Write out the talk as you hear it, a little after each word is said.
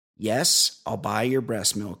Yes, I'll buy your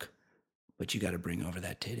breast milk, but you got to bring over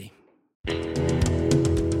that titty. You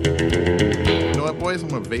know what, boys? I'm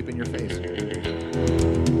going to vape in your face.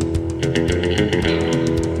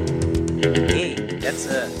 Hey, that's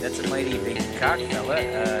a mighty big cock, fella.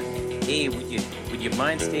 Hey, would you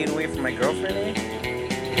mind staying away from my girlfriend, eh?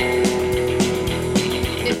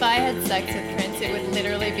 If I had sex with Prince, it would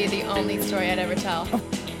literally be the only story I'd ever tell.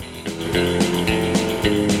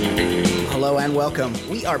 Hello and welcome.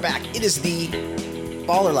 We are back. It is the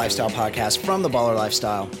Baller Lifestyle podcast from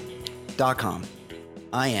theballerlifestyle.com.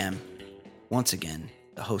 I am, once again,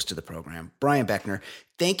 the host of the program, Brian Beckner.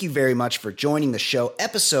 Thank you very much for joining the show.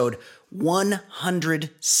 Episode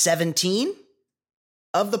 117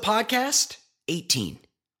 of the podcast. 18.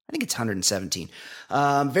 I think it's 117.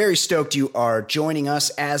 Very stoked you are joining us.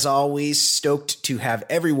 As always, stoked to have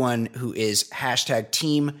everyone who is hashtag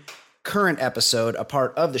team current episode a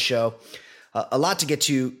part of the show. A lot to get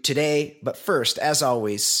to today, but first, as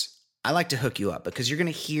always, I like to hook you up because you're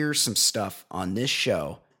going to hear some stuff on this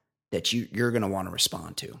show that you're going to want to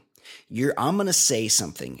respond to. I'm going to say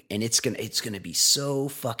something, and it's going to be so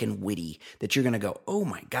fucking witty that you're going to go, oh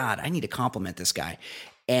my God, I need to compliment this guy.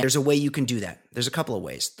 And there's a way you can do that. There's a couple of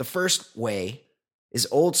ways. The first way is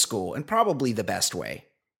old school and probably the best way.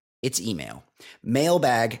 It's email.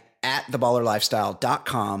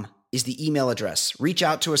 Mailbag@theballerlifestyle.com is the email address. Reach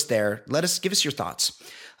out to us there. Give us your thoughts.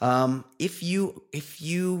 If you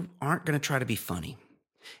aren't going to try to be funny,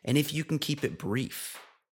 and if you can keep it brief,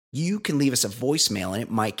 you can leave us a voicemail and it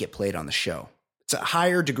might get played on the show. It's a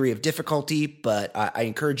higher degree of difficulty, but I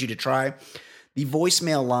encourage you to try. The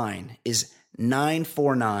voicemail line is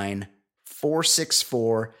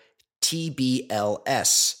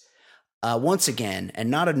 949-464-TBLS. Once again, and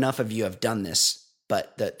not enough of you have done this,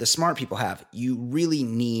 but the smart people have, you really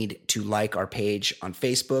need to like our page on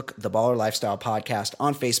Facebook, The Baller Lifestyle Podcast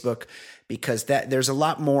on Facebook, because there's a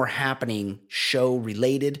lot more happening show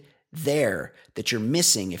related there that you're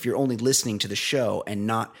missing if you're only listening to the show and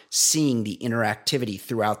not seeing the interactivity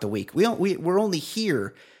throughout the week. We're only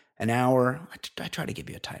here an hour. I try to give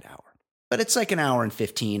you a tight hour, but it's like an hour and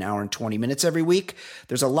 15, hour and 20 minutes every week.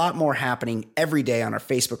 There's a lot more happening every day on our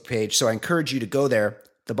Facebook page. So I encourage you to go there,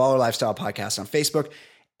 The Baller Lifestyle Podcast on Facebook.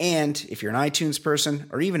 And if you're an iTunes person,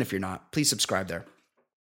 or even if you're not, please subscribe there.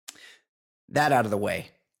 That out of the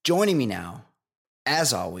way. Joining me now,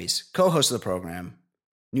 as always, co-host of the program,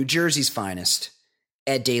 New Jersey's finest,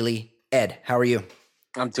 Ed Daly. Ed, how are you?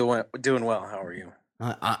 I'm doing well. How are you?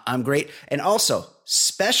 I'm great. And also,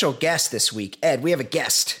 special guest this week. Ed, we have a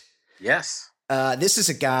guest. Yes. This is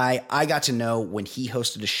a guy I got to know when he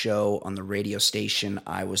hosted a show on the radio station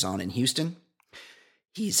I was on in Houston.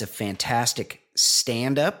 He's a fantastic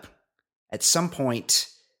stand-up. At some point,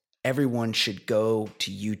 everyone should go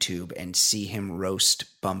to YouTube and see him roast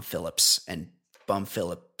Bum Phillips, and Bum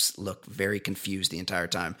Phillips looked very confused the entire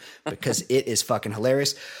time because it is fucking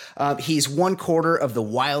hilarious. He's one quarter of the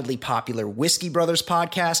wildly popular Whiskey Brothers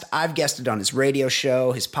podcast. I've guested on his radio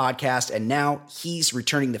show, his podcast, and now he's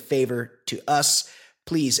returning the favor to us.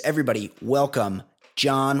 Please, everybody, welcome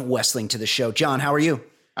John Wessling to the show. John, how are you?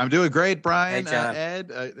 I'm doing great, Brian. Hey, John. Ed,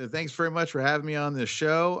 thanks very much for having me on this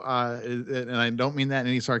show. And I don't mean that in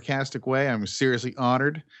any sarcastic way. I'm seriously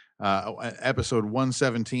honored. Episode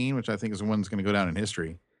 117, which I think is the one that's going to go down in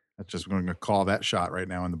history. That's just going to call that shot right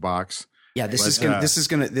now in the box. Yeah, this is gonna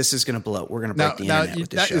blow. We're gonna break the internet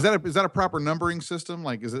with this show. Is that a proper numbering system?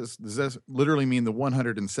 Like, does this literally mean the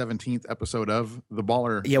 117th episode of the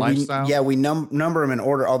Baller Lifestyle? We number them in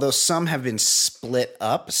order. Although some have been split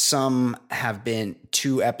up, some have been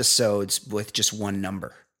 2 episodes with just one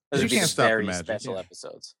number. Those You are can't just stop the very magic, special yeah.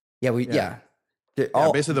 episodes.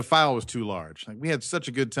 Basically, the file was too large. Like, we had such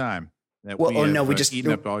a good time that we just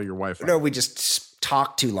eaten up all your Wi-Fi. No, we just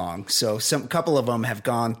talked too long. So couple of them have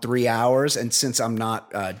gone 3 hours, and since I'm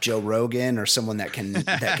not Joe Rogan or someone that can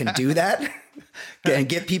do that and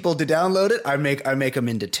get people to download it, I make them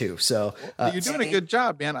into 2. So you're doing a good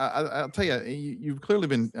job, man. I'll tell you, you've clearly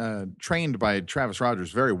been trained by Travis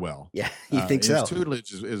Rogers very well. Yeah, you think so? His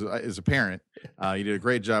tutelage is apparent. You did a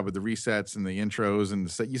great job with the resets and the intros, and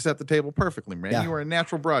you set the table perfectly, man. Yeah. You are a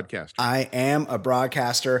natural broadcaster. I am a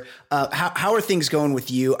broadcaster. How are things going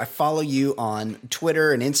with you? I follow you on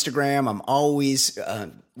Twitter and Instagram. I'm always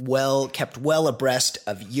kept well abreast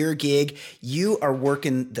of your gig. You are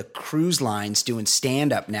working the cruise lines doing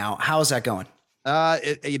stand-up now. How's that going?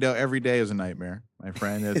 Every day is a nightmare, my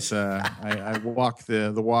friend. It's I walk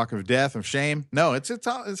the walk of death, of shame. No, it's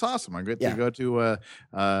awesome. I get to go to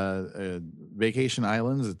vacation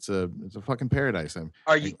islands. It's a fucking paradise. I'm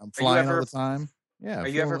flying all the time. Yeah. Are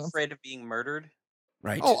you ever afraid of being murdered?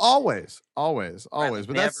 Right. Oh, always. Right, But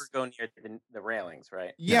never that's go near the railings,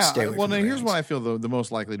 right? yeah. stay away Well, from now the here's when railings. I feel the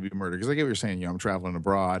most likely to be murdered because I get what you're saying. You know, I'm traveling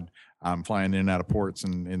abroad. I'm flying in and out of ports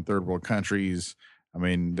in third world countries. I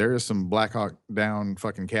mean, there is some Black Hawk Down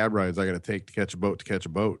fucking cab rides I got to take to catch a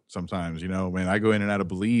boat. Sometimes, you know, man, I go in and out of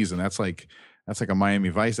Belize, and that's like a Miami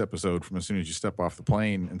Vice episode from as soon as you step off the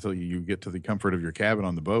plane until you get to the comfort of your cabin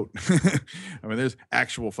on the boat. I mean, there's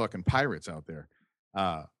actual fucking pirates out there.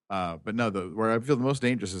 But no, where I feel the most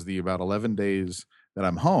dangerous is the about 11 days that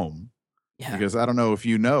I'm home, Yeah. because I don't know if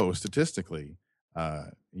you know statistically,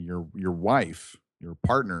 your wife, your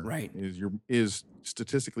partner, Right. is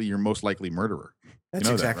statistically your most likely murderer. That's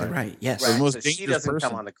You know exactly that, right. Yes. So the Right. most So she dangerous doesn't come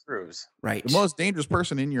person, on the cruise. Right. the most dangerous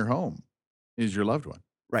person in your home is your loved one.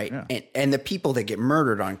 Right. Yeah. And the people that get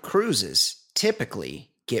murdered on cruises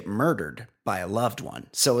typically get murdered by a loved one.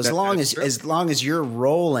 So as long as you're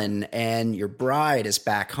rolling and your bride is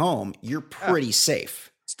back home, you're pretty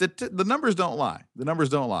safe. The numbers don't lie.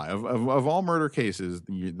 Of all murder cases,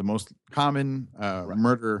 the most common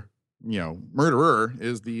murderer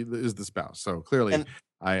is the spouse. So clearly, And-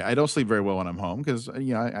 I don't sleep very well when I'm home because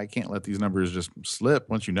I can't let these numbers just slip.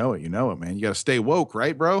 Once you know it, man. You got to stay woke,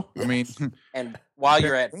 right, bro? I mean, And while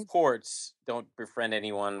you're at ports, don't befriend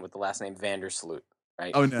anyone with the last name Vandersloot,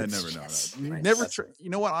 right? oh no, never know. Yes. No. Right. Never.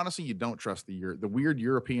 You know what? Honestly, you don't trust the weird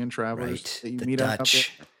European travelers Right. that you The meet out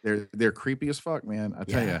Dutch. there. They're creepy as fuck, man. I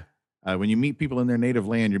tell Yeah. you. When you meet people in their native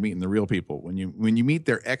land, you're meeting the real people. When you meet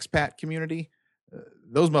their expat community,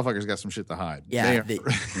 those motherfuckers got some shit to hide. Yeah,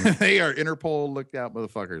 they are Interpol looked out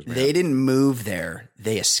motherfuckers, man. They didn't move there;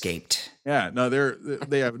 they escaped. Yeah, no,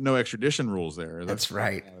 they have no extradition rules there. That's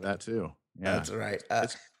right. That too. Yeah, That's right.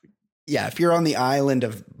 Yeah, if you're on the island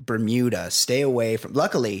of Bermuda, stay away from.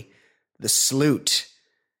 Luckily, the sloot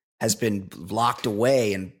has been locked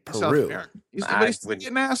away in Peru. He's still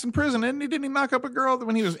getting ass in prison, and he didn't knock up a girl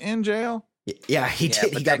when he was in jail. Yeah, he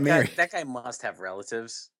did. He got married. That guy must have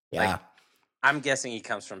relatives. Yeah. Like, I'm guessing he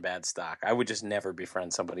comes from bad stock. I would just never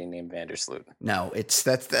befriend somebody named Vandersloot. No, that's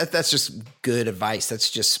just good advice.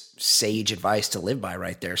 That's just sage advice to live by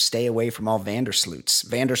right there. Stay away from all Vandersloots.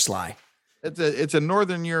 Vandersly. It's a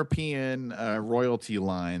Northern European royalty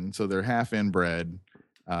line, so they're half inbred.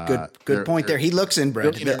 Good point there. He looks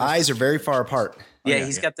inbred. The eyes are very far apart. Yeah,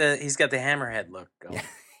 he's got the hammerhead look going. Yeah.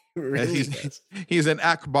 Really he's an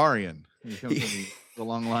Akbarian. He comes from the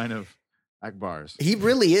long line of Akbars. He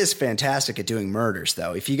really is fantastic at doing murders,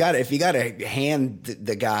 though. If you got to hand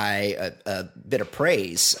the guy a bit of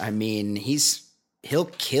praise, I mean, he'll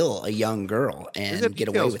kill a young girl and get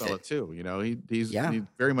away with it too. You know, he's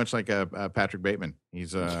very much like a Patrick Bateman.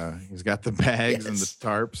 He's got the bags and the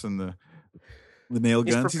tarps and the nail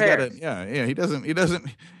guns. He's prepared. He doesn't.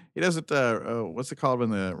 What's it called when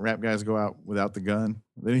the rap guys go out without the gun?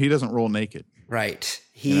 He doesn't roll naked. Right.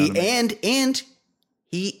 And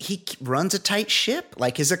he runs a tight ship.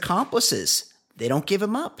 Like his accomplices, they don't give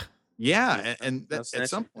him up. Yeah, and at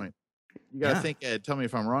some point, you got to think. Tell me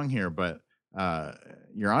if I'm wrong here, but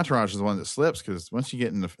your entourage is the one that slips because once you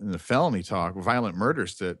get in the felony talk, violent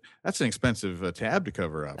murders, that's an expensive tab to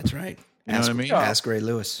cover up. That's right. You know what I mean? Ask Ray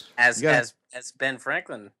Lewis. As Ben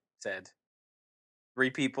Franklin said, 3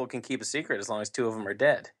 people can keep a secret as long as 2 of them are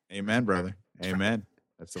dead. Amen, brother. Amen.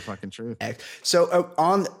 That's the fucking truth. So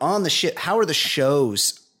on the ship, how are the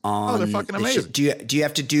shows on? Oh, they're fucking amazing. Do you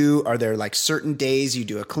have to do? Are there like certain days you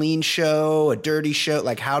do a clean show, a dirty show?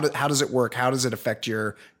 Like how does it work? How does it affect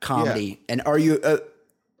your comedy? Yeah. And are you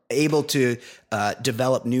able to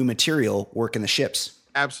develop new material working the ships?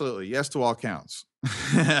 Absolutely. Yes to all counts.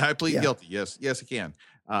 I plead guilty. Yes, I can.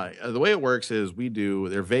 The way it works is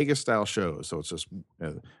they're Vegas style shows. So it's just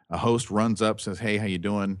a host runs up, says, "Hey, how you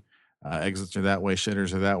doing? Exits are that way,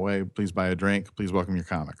 shitters are that way. Please buy a drink. Please welcome your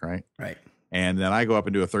comic." Right. Right. And then I go up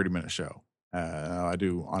and do a 30-minute show. I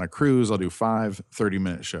do on a cruise. I'll do 5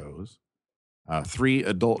 30-minute shows, 3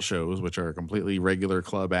 adult shows, which are a completely regular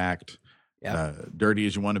club act. Yeah. Dirty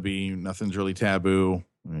as you want to be. Nothing's really taboo.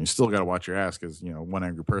 I mean, you still got to watch your ass because, one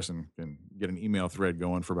angry person can get an email thread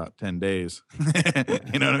going for about 10 days.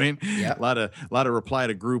 You know what I mean? Yeah. A lot of reply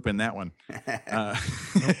to group in that one.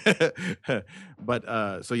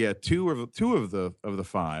 But so yeah, two of the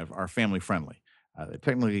 5 are family friendly. They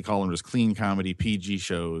technically call them just clean comedy PG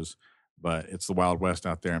shows, but it's the Wild West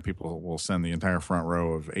out there, and people will send the entire front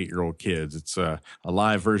row of 8-year-old kids. It's a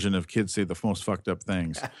live version of Kids Say the Most Fucked Up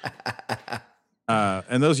Things.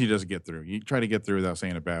 And those you just get through. You try to get through without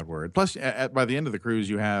saying a bad word. Plus, by the end of the cruise,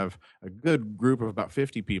 you have a good group of about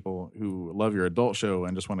 50 people who love your adult show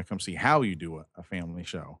and just want to come see how you do a family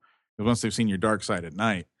show. Because once they've seen your dark side at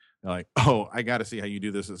night, they're like, "Oh, I got to see how you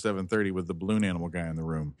do this at 7:30 with the balloon animal guy in the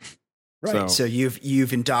room." Right. So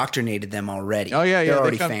you've indoctrinated them already. Oh yeah, They're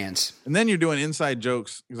already they fans. And then you're doing inside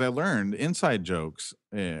jokes, because I learned inside jokes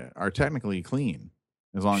are technically clean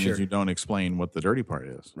as long as you don't explain what the dirty part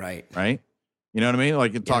is. Right. Right. You know what I mean?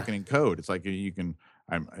 Like talking in code. It's like you can.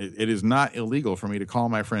 It is not illegal for me to call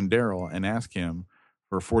my friend Daryl and ask him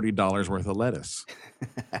for $40 worth of lettuce.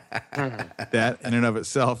 That in and of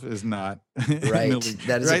itself is not right.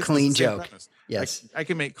 That is a clean joke. Premise. Yes, I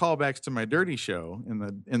can make callbacks to my dirty show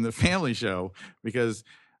in the family show, because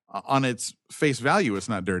on its face value, it's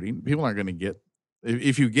not dirty. People aren't going to get.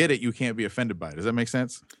 If you get it, you can't be offended by it. Does that make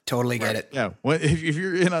sense? Totally get it. Yeah. Well, if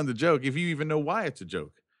you're in on the joke, if you even know why it's a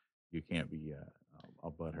joke, you can't be. I'll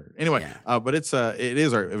butt hurt. Anyway, but it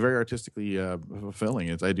is very artistically fulfilling.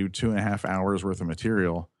 I do 2.5 hours worth of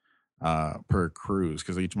material per cruise,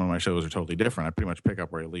 because each one of my shows are totally different. I pretty much pick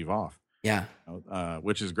up where I leave off. Yeah.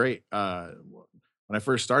 Which is great. When I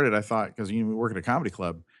first started, I thought, because you work at a comedy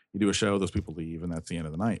club, you do a show, those people leave, and that's the end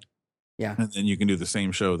of the night. Yeah. And then you can do the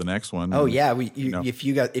same show the next one. Oh yeah.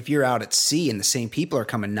 If you're out at sea and the same people are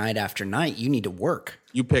coming night after night, you need to work.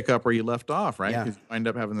 You pick up where you left off, right? Because you wind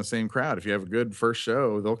up having the same crowd. If you have a good first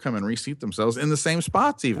show, they'll come and reseat themselves in the same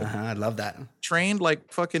spots even. I love that. Trained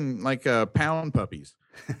like fucking pound puppies.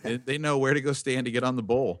 They know where to go stand to get on the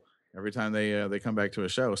bowl every time they come back to a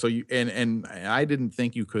show. So and I didn't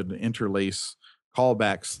think you could interlace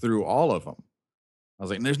callbacks through all of them. I was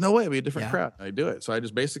like, there's no way it'd be a different crowd. I do it. So I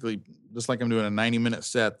just basically, just like I'm doing a 90-minute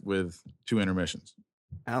set with 2 intermissions.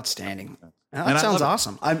 Outstanding. That sounds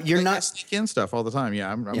awesome. You're not sneak in stuff all the time.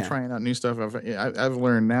 Yeah, I'm trying out new stuff. I've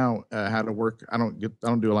learned now how to work. I don't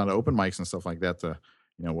do a lot of open mics and stuff like that. To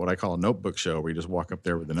what I call a notebook show, where you just walk up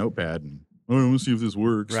there with a notepad and I want to see if this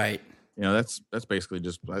works. Right. That's basically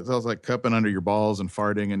just, it sounds like cupping under your balls and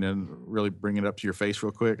farting and then really bring it up to your face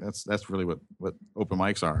real quick. That's really what open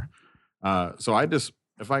mics are. So I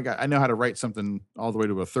know how to write something all the way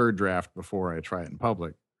to a third draft before I try it in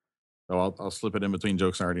public. So I'll slip it in between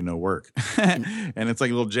jokes I already know work. And it's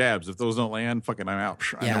like little jabs. If those don't land, fucking I'm out.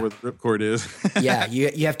 I know where the ripcord is. Yeah,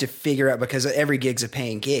 you have to figure out, because every gig's a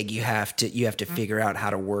paying gig. You have to figure out how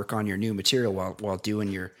to work on your new material while doing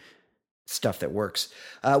your stuff that works.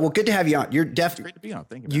 Well, good to have you on. You're definitely great to be on.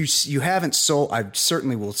 Thank you. You haven't sold. I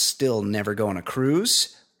certainly will still never go on a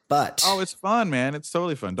cruise. But it's fun, man. It's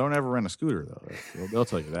totally fun. Don't ever rent a scooter, though. They'll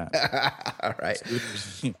tell you that. All right.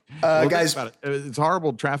 Guys, it's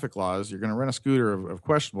horrible traffic laws. You're going to rent a scooter of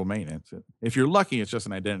questionable maintenance. If you're lucky, it's just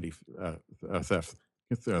an identity theft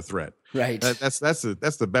threat. Right. That's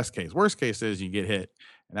the best case. Worst case is you get hit,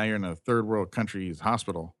 and now you're in a third world country's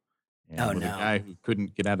hospital. And with a guy who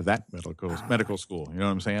couldn't get out of that medical school. You know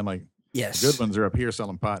what I'm saying? Like, yes, the good ones are up here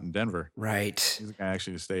selling pot in Denver. Right. He's a guy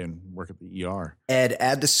actually to stay and work at the ER. Ed,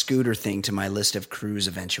 add the scooter thing to my list of cruise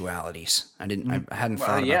eventualities. I hadn't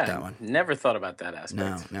thought about that one. Never thought about that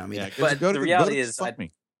aspect. No, me either. But the reality is,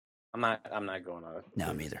 I'm not going on it.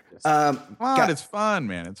 No, me either. It's fun,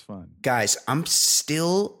 man. It's fun. Guys, I'm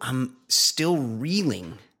still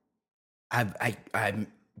reeling. I'm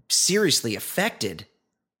seriously affected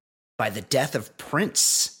by the death of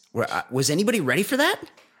Prince. Was anybody ready for that?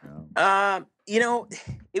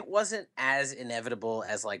 It wasn't as inevitable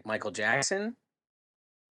as like Michael Jackson,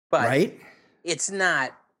 but right? It's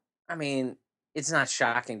not. I mean, it's not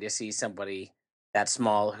shocking to see somebody that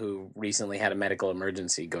small who recently had a medical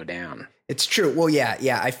emergency go down. It's true. Well, yeah.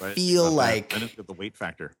 I feel like I didn't get the weight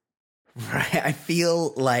factor. Right. I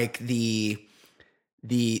feel like the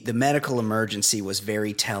medical emergency was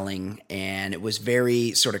very telling, and it was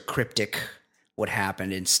very sort of cryptic what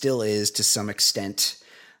happened, and still is to some extent.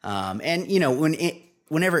 And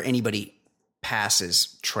whenever anybody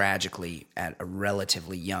passes tragically at a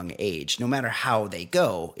relatively young age, no matter how they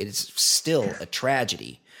go, it is still a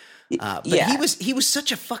tragedy. But he was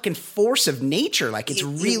such a fucking force of nature. Like, it's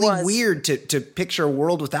really weird to picture a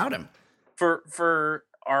world without him. For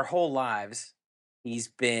our whole lives, he's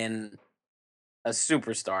been a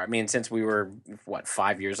superstar. I mean, since we were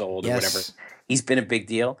 5 years old or whatever, he's been a big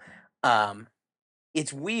deal.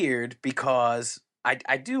 It's weird because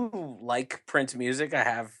I do like Prince music. I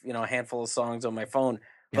have, a handful of songs on my phone,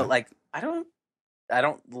 but like, I don't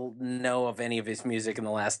know of any of his music in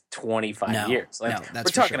the last 25 years. Like, we're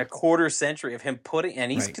talking a quarter century of him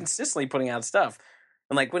he's consistently putting out stuff.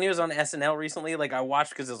 And like when he was on SNL recently, like I watched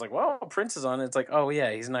because it was like, well, Prince is on it. It's like, oh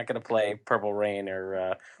yeah, he's not going to play Purple Rain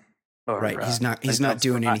or right. He's not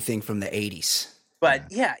doing anything from the 80s.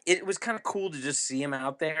 But yeah, it was kind of cool to just see him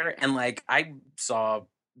out there. And like, I saw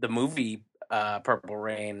the movie Purple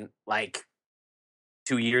Rain like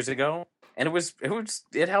 2 years ago, and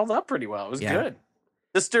it held up pretty well. It was good.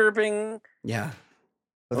 Disturbing. Yeah.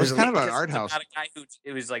 Well, there's kind of an Because art it's house. about a guy who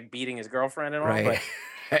it was like beating his girlfriend and all, right.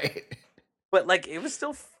 Right. but like it was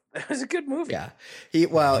still it was a good movie. Yeah.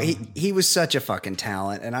 He was such a fucking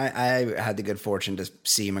talent. And I had the good fortune to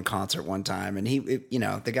see him in concert one time. And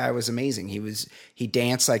the guy was amazing. He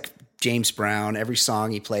danced like James Brown. Every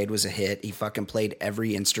song he played was a hit. He fucking played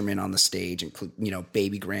every instrument on the stage, including,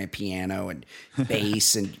 baby grand piano and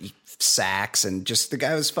bass and sax. And just the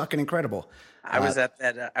guy was fucking incredible. I was at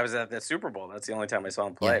that Super Bowl. That's the only time I saw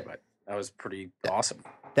him play, but that was pretty awesome.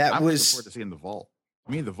 I'm looking forward to seeing The Vault.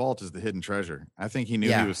 To me, The Vault is the hidden treasure. I think he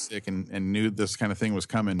knew he was sick and knew this kind of thing was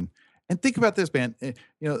coming. And think about this, man. A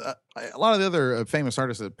lot of the other famous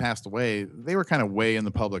artists that passed away, they were kind of way in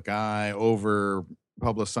the public eye, over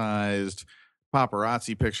publicized,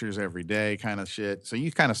 paparazzi pictures every day kind of shit. So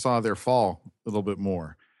you kind of saw their fall a little bit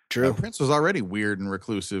more. True. Prince was already weird and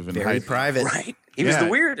reclusive and very private. Right. He was the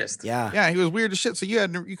weirdest. Yeah, he was weird as shit. So you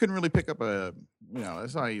couldn't really pick up I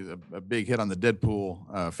saw a big hit on the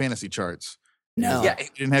Deadpool fantasy charts. No. Yeah, he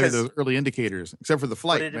didn't have those early indicators except for the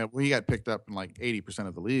flight. He got picked up in like 80%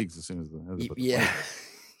 of the leagues as soon as the yeah.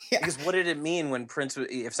 Because what did it mean when Prince?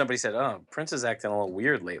 If somebody said, "Oh, Prince is acting a little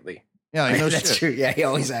weird lately," yeah, like, no that's shit. true. Yeah, he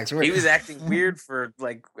always acts weird. He was acting weird for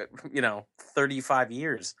 35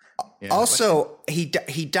 years. Yeah. Also, he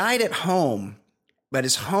died at home, but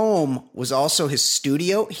his home was also his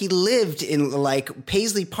studio. He lived in like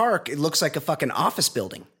Paisley Park. It looks like a fucking office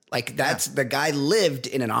building. Like the guy lived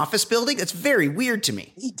in an office building. That's very weird to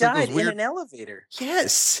me. He died in an elevator.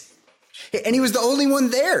 Yes. And he was the only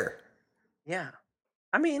one there. Yeah.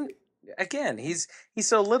 I mean, again, he's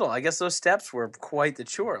so little. I guess those steps were quite the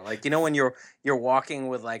chore. Like, when you're walking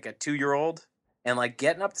with like a 2-year-old and like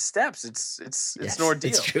getting up the steps, it's an ordeal.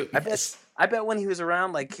 It's true. I bet when he was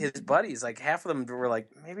around like his buddies, like half of them were like,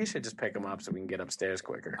 maybe you should just pick him up so we can get upstairs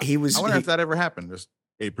quicker. I wonder if that ever happened. Just,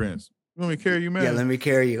 hey, Prince, let me carry you, man. Yeah, let me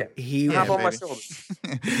carry you. He hop on my shoulders.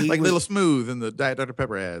 Like Little Smooth in the Diet Dr.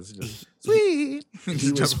 Pepper ads. Sweet.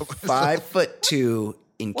 He was 5'2"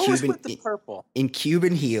 in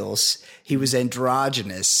Cuban heels. He was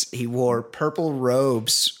androgynous. He wore purple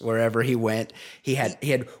robes wherever he went. He was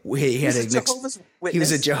a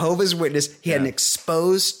Jehovah's Witness. He had an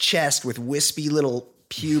exposed chest with wispy little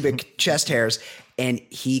pubic chest hairs, and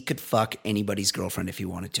he could fuck anybody's girlfriend if he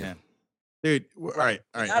wanted to. Yeah. Dude, all right.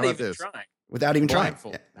 How about this? Without even trying.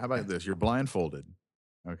 Yeah. How about this? You're blindfolded,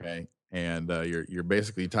 okay, and you're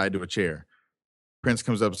basically tied to a chair. Prince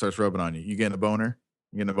comes up and starts rubbing on you. You getting a boner?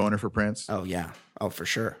 You getting a boner for Prince? Oh yeah. Oh, for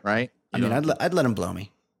sure. Right? I'd let him blow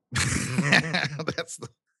me.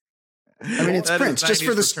 It's Prince. Just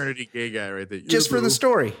for the fraternity gay guy right there. Just for the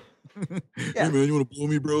story. Hey man, you want to blow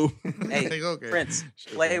me, bro? Hey, like, okay. Prince,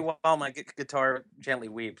 play while my guitar gently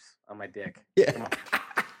weeps on my dick. Yeah.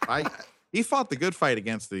 He fought the good fight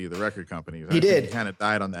against the record companies. He did. He kind of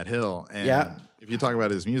died on that hill. And if you talk about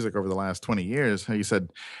his music over the last 20 years, he said,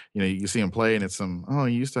 you see him play and it's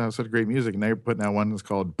he used to have such great music, and they're putting out one that's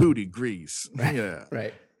called Booty Grease. Right. Yeah.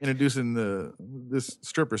 Right. Introducing this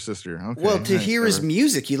stripper sister. Okay. Well, to hear his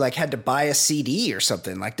music, you like had to buy a CD or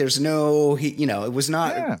something. Like there's no, it was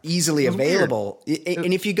not easily available.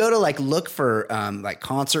 And if you go to like look for like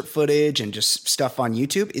concert footage and just stuff on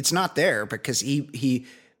YouTube, it's not there because he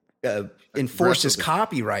enforced his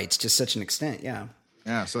copyrights to such an extent. Yeah.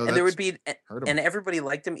 Yeah. So there would be, and everybody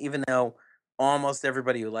liked him, even though almost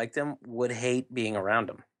everybody who liked him would hate being around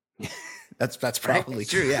him. That's probably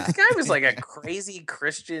true. Yeah. This guy was like a crazy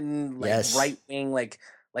Christian, right wing, like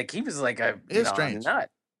he was like a nut.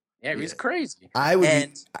 Yeah, he was crazy. I would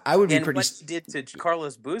be pretty. What he did to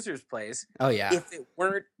Carlos Boozer's place. Oh yeah. If it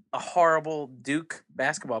weren't a horrible Duke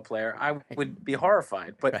basketball player, I would be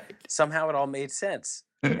horrified. But somehow it all made sense.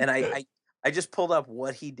 And I just pulled up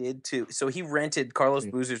what he did to. So he rented Carlos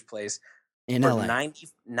Boozer's place in for LA.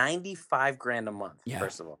 $95,000 a month. Yeah.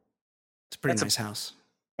 First of all, it's a pretty nice house.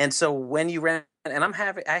 And so when you rent, and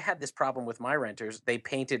I had this problem with my renters. They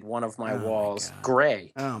painted one of my walls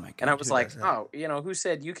gray. Oh my god! And I was like, who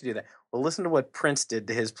said you could do that? Well, listen to what Prince did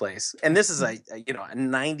to his place. And this is a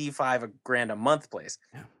 $95,000 a month place,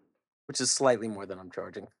 which is slightly more than I'm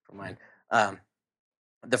charging for mine.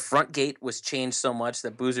 The front gate was changed so much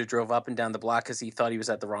that Boozer drove up and down the block because he thought he was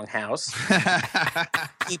at the wrong house.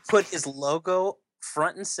 He put his logo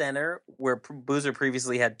front and center where Boozer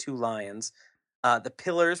previously had 2 lions. The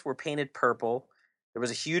pillars were painted purple. There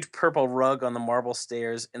was a huge purple rug on the marble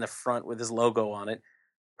stairs in the front with his logo on it.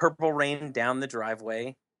 Purple rain down the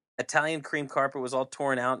driveway. Italian cream carpet was all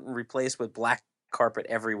torn out and replaced with black carpet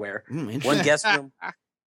everywhere. One guest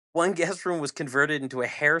room was converted into a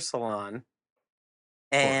hair salon.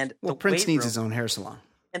 And Prince needs his own hair salon.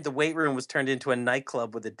 And the weight room was turned into a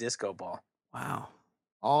nightclub with a disco ball. Wow.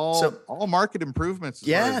 All market improvements.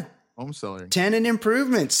 Yeah. Home selling. Tenant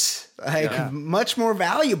improvements, much more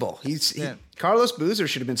valuable. Carlos Boozer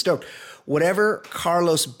should have been stoked. Whatever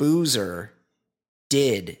Carlos Boozer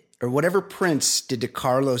did, or whatever Prince did to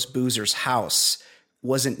Carlos Boozer's house,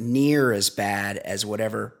 wasn't near as bad as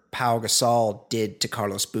whatever Pau Gasol did to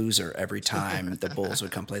Carlos Boozer every time the Bulls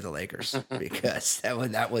would come play the Lakers, because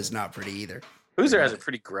that was not pretty either. Boozer has a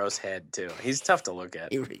pretty gross head too. He's tough to look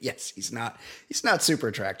at. Yes, he's not super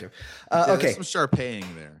attractive. There's some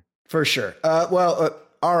Sharpaying there. For sure.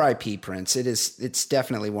 R.I.P. Prince. It's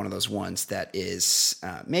definitely one of those ones that is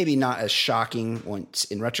maybe not as shocking once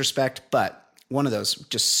in retrospect, but one of those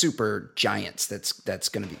just super giants that's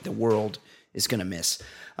going to be the world is going to miss.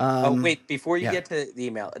 Wait, before you get to the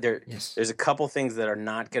email, there's a couple things that are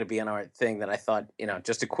not going to be on our thing that I thought,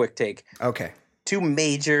 just a quick take. Okay. 2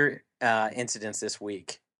 major incidents this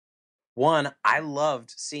week. One, I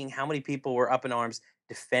loved seeing how many people were up in arms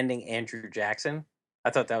defending Andrew Jackson. I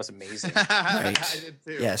thought that was amazing. Right. I did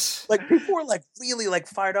too. Yes. Like, people were really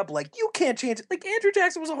fired up. Like, you can't change it. Like, Andrew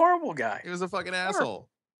Jackson was a horrible guy. He was a fucking asshole.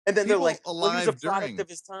 And then People they're like, well, he was a product during. of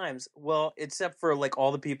his times. Well, except for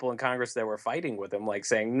all the people in Congress that were fighting with him,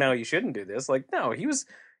 saying, no, you shouldn't do this. Like, no, he was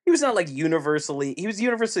not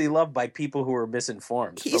universally loved by people who were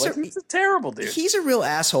misinformed. He's a terrible dude. He's a real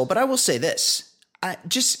asshole, but I will say this.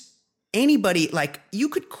 Anybody, you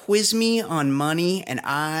could quiz me on money, and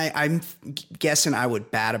I'm guessing I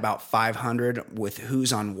would bat about 500 with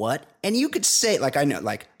who's on what. And you could say, I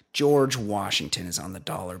know, George Washington is on the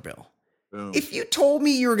dollar bill. Boom. If you told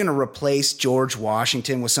me you were going to replace George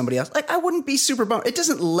Washington with somebody else, I wouldn't be super bummed. It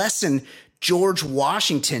doesn't lessen George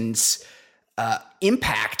Washington's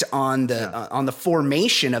impact on the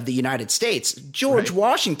formation of the United States. George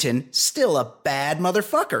Washington, still a bad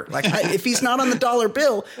motherfucker. If he's not on the dollar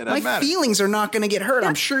bill, my feelings are not going to get hurt.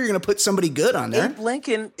 I'm sure you're going to put somebody good on there. Abe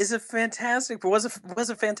Lincoln is was a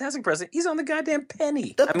fantastic president. He's on the goddamn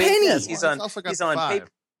penny. Penny. Yes, he's on paper.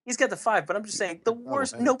 He's got the 5, but I'm just saying the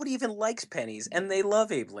worst. Nobody even likes pennies, and they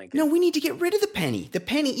love Abe Lincoln. No, we need to get rid of the penny. The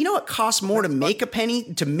penny. You know what costs more to make a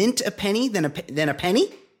penny, to mint a penny than a penny?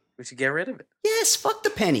 We should get rid of it. Yes, fuck the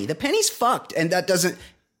penny. The penny's fucked, and that doesn't.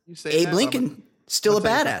 Abe Lincoln, still a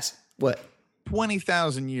badass. What?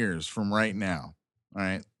 20,000 years from right now. All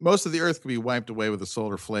right, most of the Earth could be wiped away with a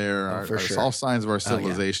solar flare. All signs of our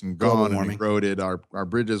civilization gone and eroded. Our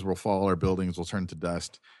bridges will fall. Our buildings will turn to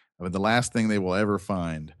dust. But the last thing they will ever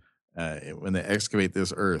find when they excavate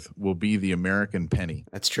this earth will be the American penny.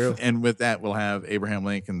 That's true. And with that, we'll have Abraham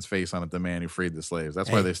Lincoln's face on it, the man who freed the slaves.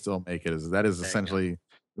 That's why they still make it. That is essentially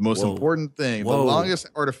the most important thing. The longest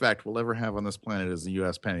artifact we'll ever have on this planet is the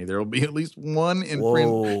U.S. penny. There will be at least one in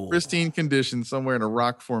pristine condition somewhere in a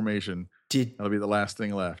rock formation. That'll be the last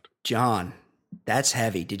thing left. John, that's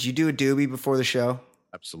heavy. Did you do a doobie before the show?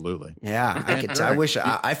 Absolutely. Yeah, I could. I wish.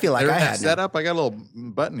 I feel like I had set up. I got a little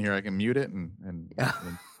button here. I can mute it and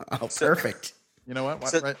perfect. You know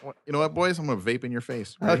what? You know what, boys? I'm gonna vape in your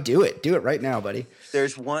face. Ready? Oh, do it. Do it right now, buddy.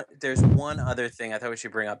 There's one other thing I thought we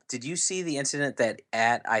should bring up. Did you see the incident that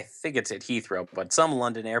I think it's at Heathrow, but some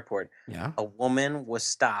London airport? Yeah. A woman was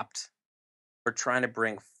stopped for trying to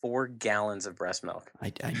bring 4 gallons of breast milk. I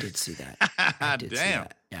did see that. I did see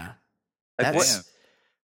that. Yeah. That's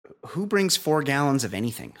who brings 4 gallons of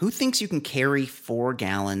anything? Who thinks you can carry 4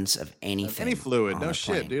 gallons of anything? Any fluid. No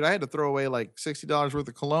shit, dude. I had to throw away $60 worth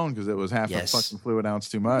of cologne because it was half a fucking fluid ounce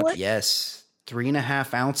too much. What? Yes.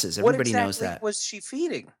 3.5 ounces. Everybody knows that. What was she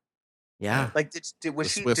feeding? Yeah. Did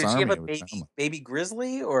she have a baby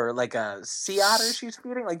grizzly or a sea otter she's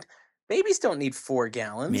feeding? Babies don't need 4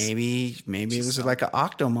 gallons. Maybe it was like an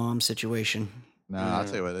Octomom situation. No, I'll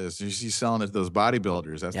tell you what it is. She's selling it to those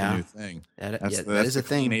bodybuilders. That's the new thing. That is a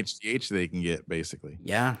thing. HGH they can get, basically.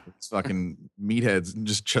 Yeah. It's fucking meatheads and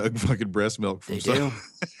just chug fucking breast milk from do.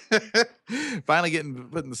 Finally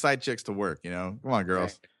putting the side chicks to work, Come on,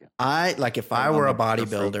 girls. If I were a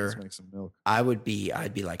bodybuilder, I'd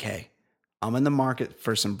be like, hey, I'm in the market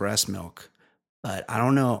for some breast milk, but I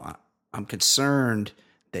don't know. I'm concerned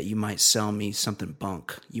that you might sell me something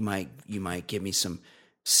bunk. You might give me some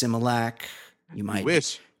Similac. You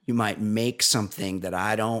might make something that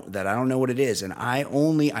I don't know what it is. And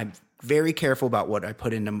I'm very careful about what I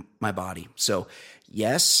put into my body. So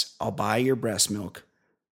yes, I'll buy your breast milk,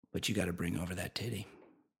 but you got to bring over that titty.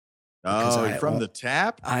 Oh, from the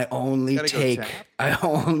tap? I only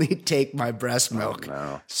take my breast milk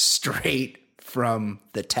straight from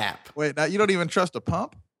the tap. Wait, now you don't even trust a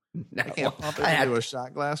pump? No, I can't pump it into a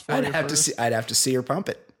shot glass for I'd you have first? I'd have to see her pump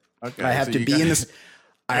it. Okay, I have to be in this.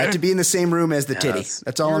 I have to be in the same room as the titty.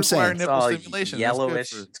 That's all I'm saying. Nipple stimulation.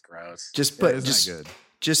 Yellowish. It's gross. Just good.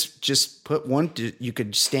 just put one. You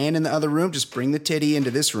could stand in the other room. Just bring the titty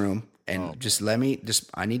into this room, and just let me.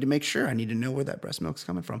 I need to make sure. I need to know where that breast milk's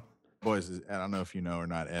coming from. Boys, I don't know if you know or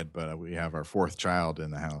not, Ed, but we have our 4th child in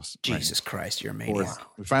the house. Jesus Christ, you're a maniac.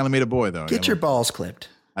 We finally made a boy, though. Get your balls clipped.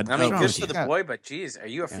 I mean, good for the boy, but geez, are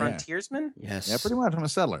you a frontiersman? Yes. Yeah, pretty much. I'm a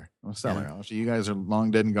settler. Yeah. After you guys are long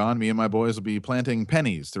dead and gone, me and my boys will be planting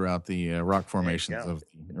pennies throughout the rock formations of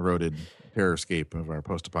the eroded terrorscape of our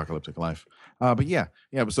post-apocalyptic life. But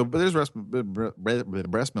there's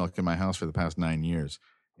breast milk in my house for the past 9 years,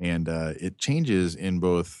 and it changes in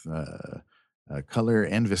both color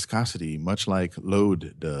and viscosity, much like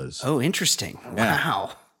load does. Oh, interesting. Yeah.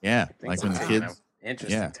 Wow. Yeah, like when the kids.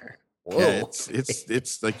 Interesting turn. Whoa. Yeah,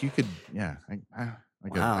 it's like you could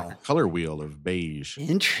like a color wheel of beige.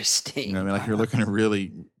 Interesting. You know what I mean? Like you're looking to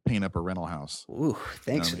really paint up a rental house. Ooh,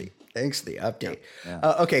 thanks for the update.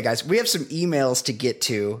 Yeah. Okay, guys, we have some emails to get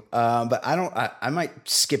to, but I might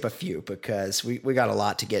skip a few because we got a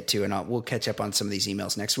lot to get to, and we'll catch up on some of these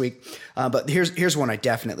emails next week. But here's one I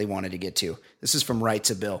definitely wanted to get to. This is from Right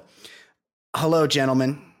to Bill. Hello,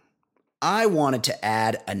 gentlemen. I wanted to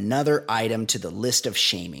add another item to the list of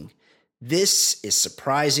shaming. This is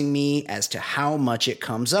surprising me as to how much it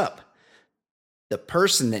comes up. The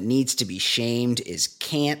person that needs to be shamed is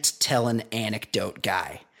can't tell an anecdote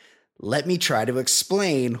guy. Let me try to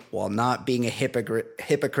explain while not being a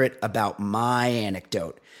hypocrite about my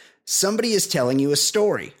anecdote. Somebody is telling you a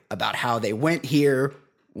story about how they went here,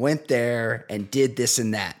 went there, and did this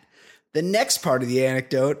and that. The next part of the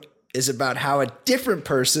anecdote is about how a different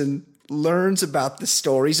person learns about the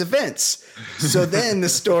story's events. So then the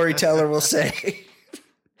storyteller will say,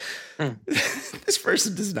 this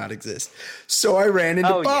person does not exist. So I ran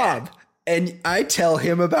into Bob and I tell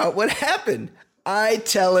him about what happened. I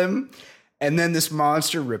tell him, and then this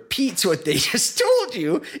monster repeats what they just told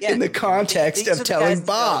you in the context of telling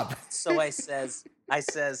Bob. So I says,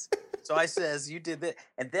 you did that.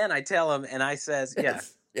 And then I tell him and I says,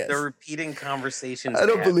 yes. They're repeating conversations. I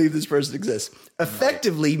don't believe this person exists.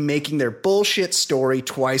 Effectively making their bullshit story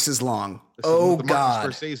twice as long. Oh, God.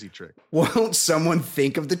 Scorsese trick. Won't someone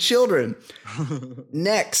think of the children?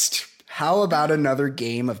 Next, how about another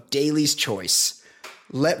game of Daly's Choice?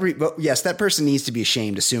 Yes, that person needs to be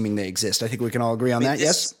ashamed, assuming they exist. I think we can all agree on that,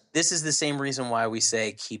 yes? This is the same reason why we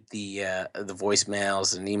say keep the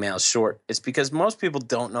voicemails and emails short. It's because most people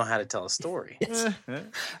don't know how to tell a story. Yes.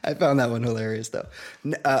 I found that one hilarious, though.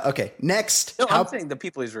 Okay, next. No, I'm saying the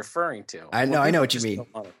people he's referring to. I know what you mean.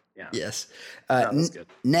 Yeah. Yes. That's good.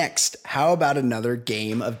 Next, how about another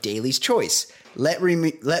game of Daly's Choice? Let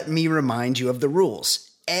me remind you of the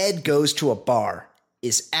rules. Ed goes to a bar,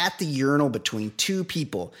 is at the urinal between two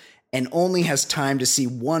people, and only has time to see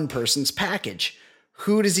one person's package.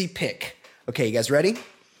 Who does he pick? Okay, you guys ready?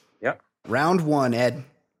 Yep. Round 1, Ed.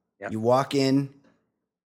 Yep. You walk in, you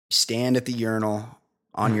stand at the urinal.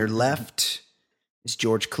 On your left is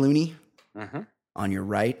George Clooney. Mm-hmm. On your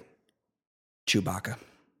right, Chewbacca.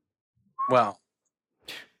 Well,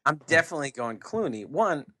 I'm definitely going Clooney.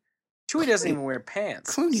 One, Chewie doesn't even wear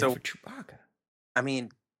pants. Clooney for Chewbacca. I mean,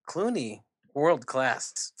 Clooney,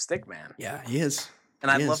 world-class stick man. Yeah, he is. And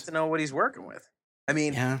I'd love to know what he's working with. I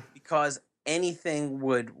mean, because anything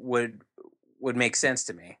would make sense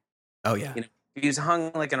to me. Oh yeah. You know, if he was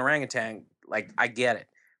hung like an orangutan, like I get it.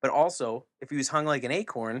 But also, if he was hung like an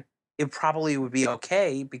acorn, it probably would be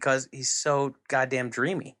okay because he's so goddamn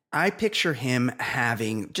dreamy. I picture him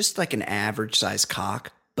having just like an average size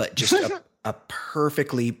cock, but just a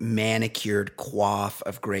perfectly manicured coif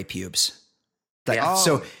of gray pubes.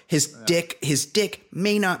 So his dick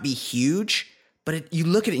may not be huge, but you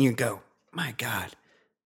look at it and you go, my God,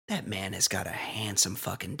 that man has got a handsome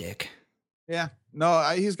fucking dick. Yeah. No,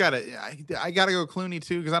 he's got I got to go Clooney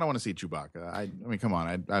too because I don't want to see Chewbacca. I mean, come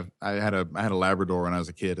on. I had a Labrador when I was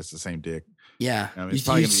a kid. It's the same dick. Yeah, I mean,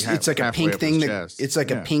 it's like a pink thing a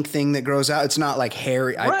pink thing that grows out. It's not like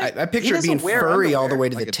hairy. Right. I picture it being furry all the way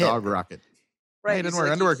to like the a tip. Dog rocket. Right. He doesn't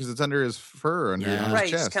wear underwear because it's under his fur, under his chest.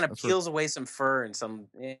 He just kind of peels away some fur and some.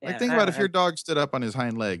 Like think about if your dog stood up on his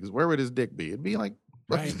hind legs, where would his dick be? It'd be like.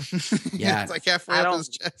 Right. Yeah, it's like halfway up his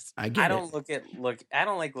chest. I don't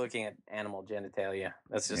like looking at animal genitalia.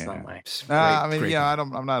 That's just not my.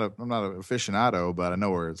 I'm not an aficionado, but I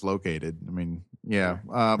know where it's located. I mean,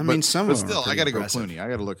 but still, I got to go Clooney. I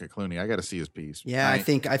got to look at Clooney. I got to see his piece. Yeah, I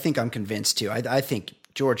think I'm convinced too. I think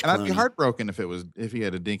George Clooney. And I'd be heartbroken if he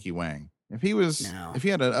had a dinky wang. If he was, No. if he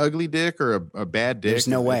had an ugly dick or a bad dick, There's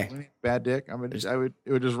no way. Bad dick.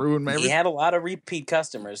 It would just ruin my. He had a lot of repeat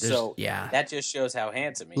customers, so yeah. that just shows how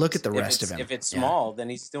handsome he Look is. at the rest of him. If it's small, then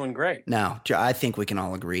he's doing great. No, I think we can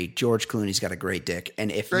all agree George Clooney's got a great dick,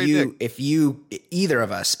 and if either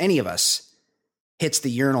of us, any of us, hits the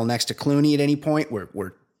urinal next to Clooney at any point,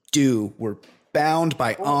 we're bound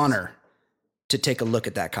by honor to take a look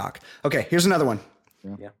at that cock. Okay, here's another one.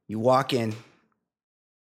 Yeah. You walk in,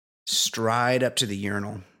 stride up to the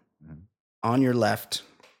urinal. On your left,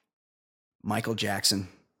 Michael Jackson.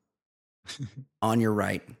 On your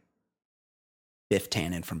right, Biff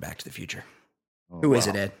Tannen from Back to the Future. Who is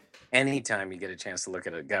it, Ed? Anytime you get a chance to look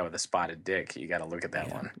at a guy with a spotted dick, you got to look at that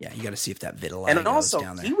one. Yeah, you got to see if that vitiligo and also, goes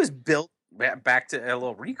down there. He was built, back to a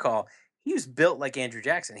little recall, he was built like Andrew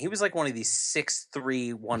Jackson. He was like one of these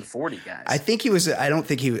 6'3", 140 guys. I think he was like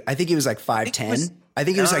 5'10". I think he was like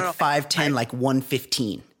 5'10", like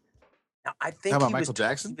 115. No, I think How about Michael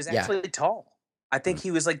Jackson? He was actually tall. I think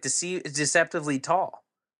he was like deceptively tall.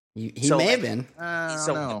 He may have been.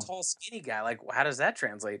 So a tall, skinny guy, like how does that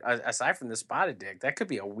translate? Aside from the spotted dick, that could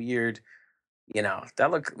be a weird,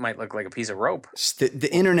 that might look like a piece of rope. The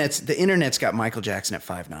internet's got Michael Jackson at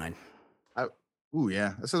 5'9". Ooh,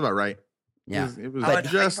 yeah, that sounds about right. Yeah, it was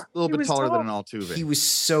just a little bit taller than an Altuve. He was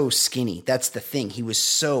so skinny. That's the thing. He was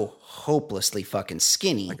so hopelessly fucking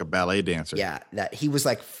skinny, like a ballet dancer. Yeah, that he was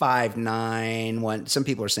like 5'9". Some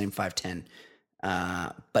people are saying 5'10",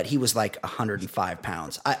 but he was like 105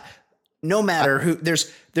 pounds. No matter who, there's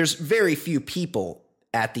very few people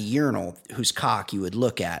at the urinal whose cock you would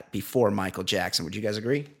look at before Michael Jackson. Would you guys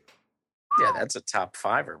agree? Yeah, that's a top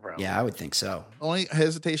fiver, bro. Yeah, I would think so. Only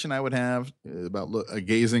hesitation I would have about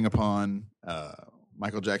gazing upon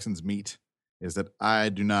Michael Jackson's meat is that I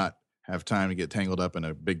do not have time to get tangled up in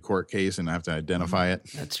a big court case and I have to identify it.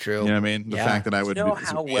 That's true. You know what I mean? The fact that I would be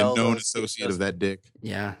a known associate of that dick.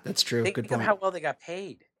 Yeah, that's true. Good point. Think of how well they got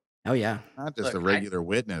paid. Oh, yeah. Not just a regular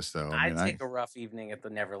witness, though. I'd take a rough evening at the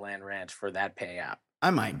Neverland Ranch for that payout. I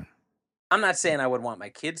might. I'm not saying I would want my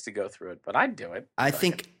kids to go through it, but I'd do it. I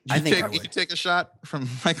think I would. You take a shot from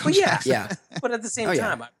Michael Jackson. Yeah. But at the same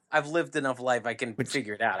time, I've lived enough life. I can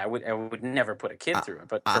figure it out. I would never put a kid through it.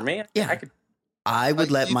 But for me, I could. I would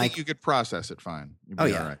let Mike. You could process it fine. You'd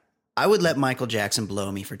be all right. I would let Michael Jackson blow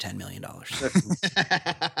me for $10 million.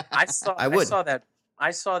 I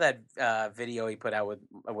saw that video he put out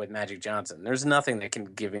with Magic Johnson. There's nothing that can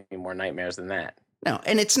give me more nightmares than that. No,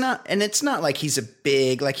 and it's not like he's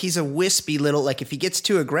he's a wispy little, like if he gets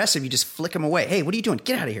too aggressive, you just flick him away. Hey, what are you doing?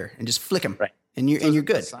 Get out of here, and just flick him. Right. And you're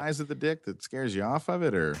good. The size of the dick that scares you off of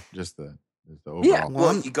it, or just the overall? Yeah,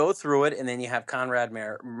 well, you go through it, and then you have Conrad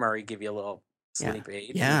Murray give you a little sleep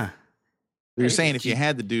aid. Yeah. You're saying if you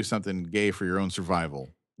had to do something gay for your own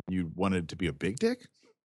survival, you wanted it to be a big dick?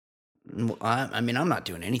 I mean, I'm not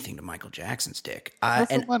doing anything to Michael Jackson's dick.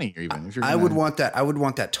 Money, even if you're I would want that. I would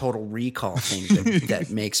want that Total Recall thing that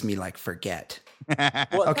makes me like forget.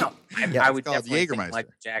 Well, okay. No, I would definitely think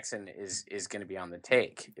Michael Jackson is going to be on the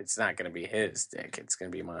take. It's not going to be his dick. It's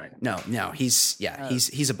going to be mine. No, he's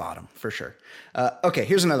a bottom for sure. Okay,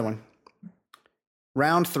 here's another one.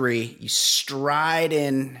 Round 3, you stride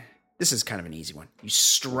in. This is kind of an easy one. You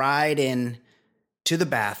stride in to the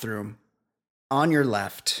bathroom. On your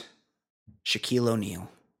left, Shaquille O'Neal.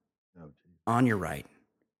 On your right,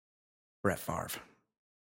 Brett Favre.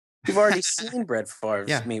 You've already seen Brett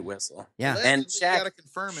Favre's meat whistle. Yeah. And Shaq, you gotta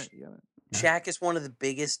confirm it. Shaq is one of the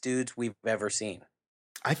biggest dudes we've ever seen.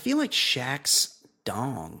 I feel like Shaq's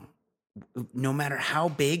dong, no matter how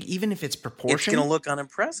big, even if it's proportional, it's going to look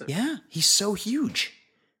unimpressive. Yeah. He's so huge.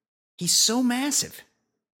 He's so massive.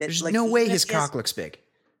 There's no way his cock looks big.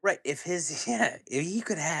 Right. If he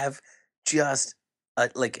could have just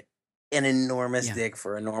an enormous dick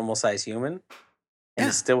for a normal size human, and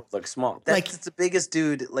it still would look small. That's the biggest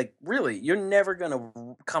dude. Like, really, you're never going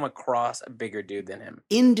to come across a bigger dude than him.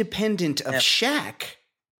 Independent of Shaq,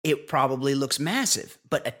 it probably looks massive.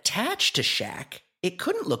 But attached to Shaq, it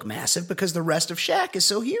couldn't look massive because the rest of Shaq is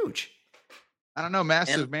so huge. I don't know.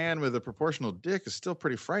 Massive man with a proportional dick is still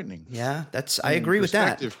pretty frightening. Yeah, I agree with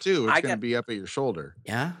that. Perspective too. It's going to be up at your shoulder.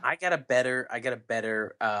 Yeah. I got a better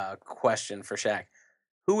question for Shaq.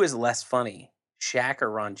 Who is less funny, Shaq or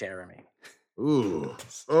Ron Jeremy? Ooh.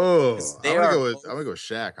 Oh. I'm gonna go with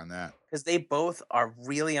Shaq on that. Because they both are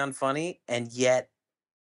really unfunny and yet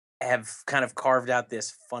have kind of carved out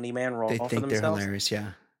this funny man role for themselves. They think they're hilarious,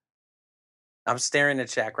 yeah. I'm staring at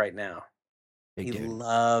Shaq right now. Big he dude.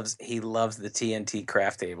 loves the TNT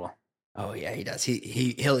craft table. Oh yeah, he does.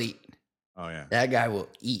 He'll eat. Oh yeah. That guy will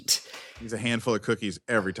eat. He's a handful of cookies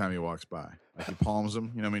every time he walks by. Like he palms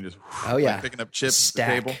them, you know what I mean? Just like picking up chips Stack.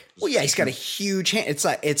 at the table. Well, yeah, he's got a huge hand.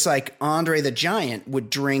 It's like Andre the Giant would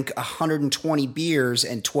drink 120 beers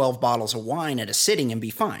and 12 bottles of wine at a sitting and be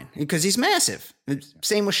fine because he's massive.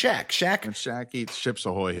 Same with Shaq. When Shaq eats Chips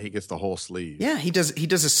Ahoy, he gets the whole sleeve. Yeah, he does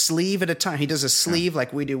a sleeve at a time. He does a sleeve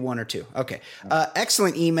like we do one or two. Okay.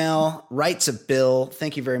 Excellent email. Writes a bill.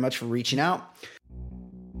 Thank you very much for reaching out.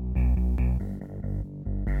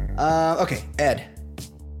 Okay, Ed.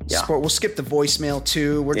 Yeah. We'll skip the voicemail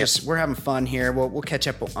too. We're having fun here. We'll catch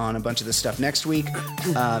up on a bunch of this stuff next week.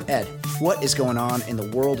 Ed, what is going on in the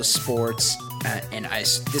world of sports?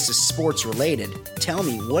 This is sports related. Tell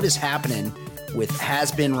me what is happening with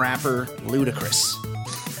has-been rapper Ludacris.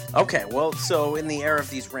 Okay, well, so in the era of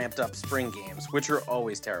these ramped up spring games, which are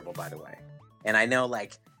always terrible, by the way, and I know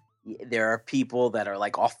like there are people that are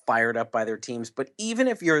like all fired up by their teams, but even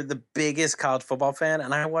if you're the biggest college football fan,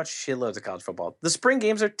 and I watch shitloads of college football, the spring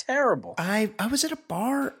games are terrible. I was at a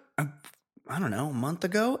bar, I don't know, a month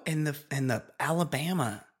ago, and the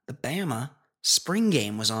Bama spring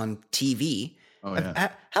game was on TV. Oh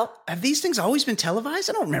yeah. Have these things always been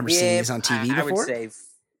televised? I don't remember seeing these on TV before. I would say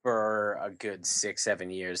for a good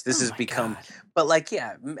 6-7 years, this has become. God. But like,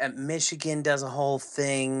 yeah, Michigan does a whole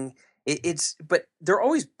thing. But they're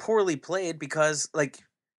always poorly played because like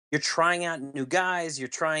you're trying out new guys, you're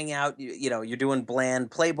trying out, you're doing bland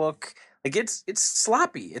playbook. Like it's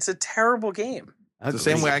sloppy. It's a terrible game. It's the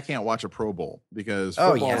same way I can't watch a Pro Bowl because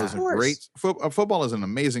football is a great football is an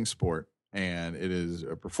amazing sport and it is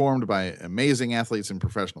performed by amazing athletes and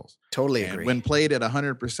professionals. Totally and agree. When played at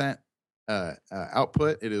 100%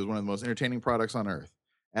 output, it is one of the most entertaining products on earth.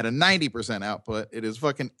 At a 90% output, it is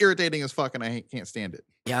fucking irritating as fuck, and I can't stand it.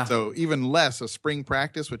 Yeah. So even less a spring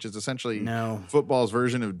practice, which is essentially football's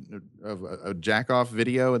version of a jack off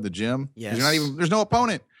video in the gym. Yes. There's no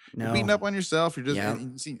opponent. No. You're beating up on yourself. You're just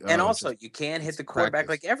and also you can't hit the quarterback.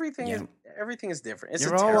 practice. Like everything is different.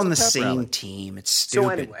 You're all on the same team. It's stupid. So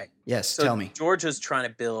anyway, tell me.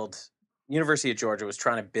 University of Georgia was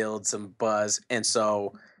trying to build some buzz, and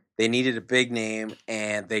so they needed a big name,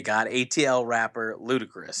 and they got ATL rapper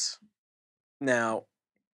Ludacris. Now,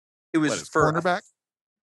 it was for cornerback.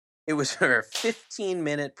 It was for a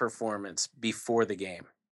 15-minute performance before the game.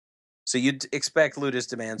 So you'd expect Luda's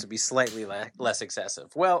demands to be slightly less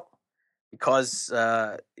excessive. Well, because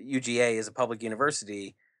UGA is a public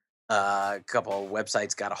university, a couple of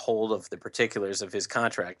websites got a hold of the particulars of his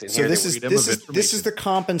contract. And so this is the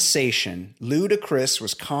compensation. Ludacris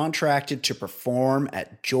was contracted to perform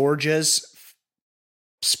at Georgia's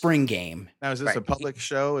spring game. Now, is this a public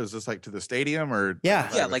show? Is this like to the stadium or?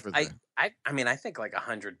 Yeah. Like I think like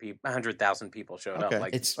 100,000 people showed up.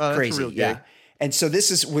 Like it's crazy. Yeah. And so this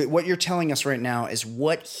is what you're telling us right now is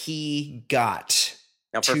what he got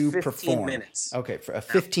to perform. Minutes. Okay, for a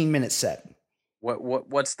 15-minute set.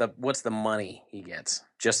 What's the money he gets?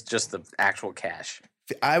 Just the actual cash.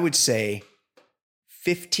 I would say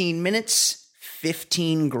 15 minutes,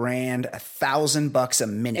 15 grand, $1,000 a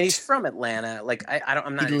minute. And he's from Atlanta. Like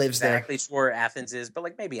I'm not exactly sure where Athens is, but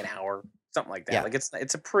like maybe an hour, something like that. Yeah. Like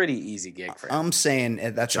it's a pretty easy gig for him. I'm saying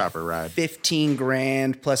that's chopper ride. 15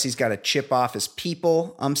 grand plus he's got to chip off his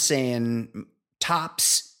people. I'm saying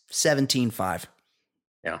tops 17.5.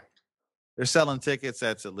 Yeah. They're selling tickets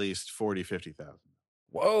that's at least 40,000-50,000.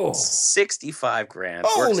 Whoa. 65 grand.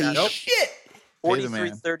 Holy shit.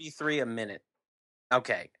 43.33 a minute.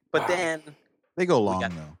 Okay. But then they go long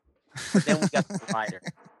though. But then we got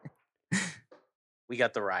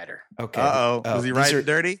the rider. Okay. Was he riding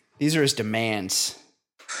dirty? These are his demands.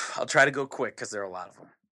 I'll try to go quick because there are a lot of them.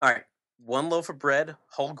 All right. 1 loaf of bread,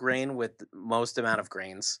 whole grain with the most amount of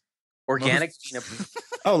grains. Organic peanut butter.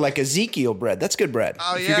 Oh, like Ezekiel bread. That's good bread.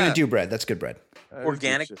 Oh, if you're going to do bread, that's good bread.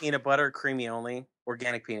 Organic peanut butter, creamy only.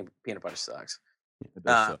 Organic peanut butter sucks.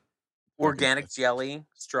 Organic jelly,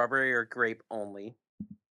 strawberry or grape only.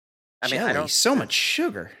 I mean, jelly, so much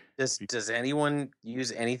sugar. Does anyone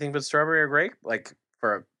use anything but strawberry or grape? Like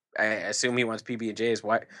I assume he wants PB&Js.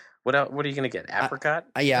 What else? What are you going to get? Apricot?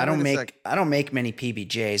 I don't make many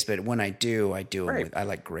PB&Js, but when I do grape. I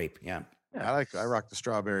like grape. Yeah. I rock the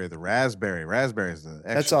strawberry, the raspberry. Raspberry is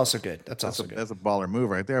that's also good. That's a baller move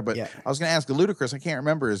right there. But I was going to ask Ludacris. I can't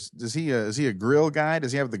remember. Is he a grill guy?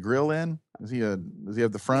 Does he have the grill in? Does he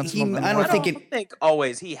have the fronts? I don't think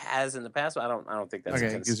always. He has in the past, but I don't think that's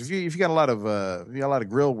okay. Because if you got a lot of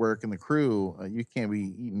grill work in the crew, you can't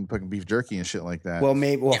be eating fucking beef jerky and shit like that. Well,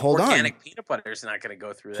 maybe. Well, hold on. Organic peanut butter is not going to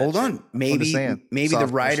go through that. Hold on. Maybe the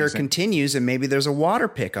rider continues, and maybe there's a water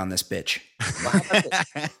pick on this bitch.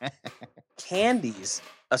 Candies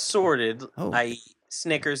assorted,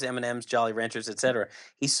 Snickers, M&Ms, Jolly Ranchers, etc.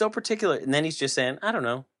 He's so particular, and then he's just saying, I don't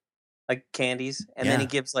know, like candies, and then he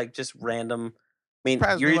gives like just random. I mean,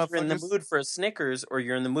 Surprise you're me, either in the motherfuckers. mood for a Snickers or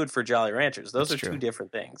you're in the mood for Jolly Ranchers. Those That's are true. two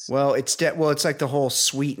different things. Well, it's like the whole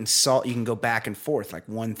sweet and salt. You can go back and forth. Like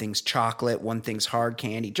one thing's chocolate, one thing's hard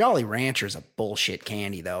candy. Jolly Rancher's a bullshit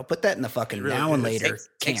candy, though. Put that in the fucking really now and is. later.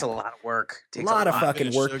 Takes a camp. lot of work. A lot of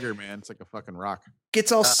fucking work. Sugar, man. It's like a fucking rock.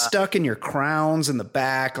 Gets all stuck in your crowns in the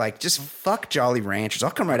back. Like, just fuck Jolly Ranchers.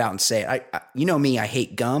 I'll come right out and say it. I you know me. I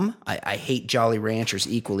hate gum. I hate Jolly Ranchers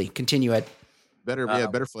equally. Continue, Ed.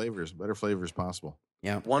 Better flavors possible.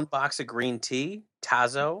 Yeah. 1 box of green tea,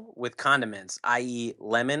 Tazo, with condiments, i.e.,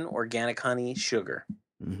 lemon, organic honey, sugar.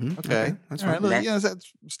 Mm-hmm. Okay. That's All right. right. Yeah,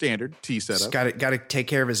 that's standard tea setup. Got to take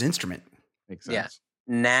care of his instrument. Makes Yeah. sense.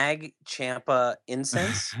 Nag Champa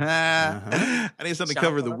incense. I need something to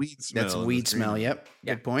cover the weed smell. That's in weed this smell. green Yep.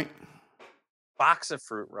 Yeah. Good point. Box of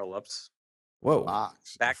fruit roll-ups. Whoa.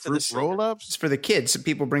 box. Back to the fruit sugar. roll-ups. It's for the kids. So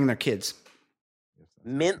people bring their kids.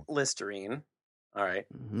 Mint Listerine. All right.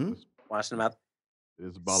 Mm-hmm. Washing them out.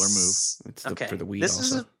 It's a baller move. It's Okay. for the weed This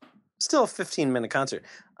also. is still a 15-minute concert.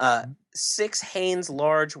 6 Hanes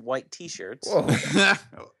large white T-shirts. Whoa.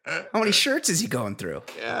 How many shirts is he going through?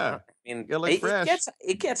 Yeah. I mean, Gotta look fresh.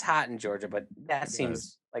 it gets hot in Georgia, but that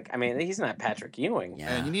seems like, I mean, he's not Patrick Ewing. Yeah.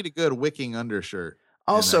 And you need a good wicking undershirt.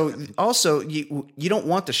 Also, you don't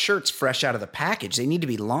want the shirts fresh out of the package. They need to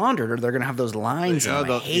be laundered, or they're going to have those lines. in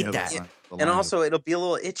them. I hate that. And also, it'll be a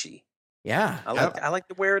little itchy. Yeah. I like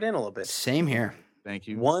to wear it in a little bit. Same here. Thank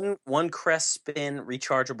you. One Crest Spin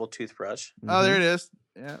rechargeable toothbrush. Oh, there it is.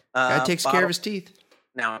 Yeah. Guy takes care of his teeth.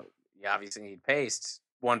 Now, you obviously need paste.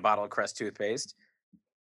 1 bottle of Crest toothpaste.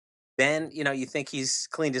 Then, you think he's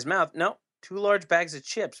cleaned his mouth. No, 2 large bags of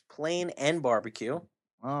chips, plain and barbecue.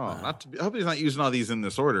 Oh, I hope he's not using all these in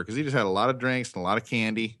this order because he just had a lot of drinks and a lot of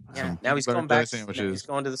candy. Yeah. Now he's going back. Now he's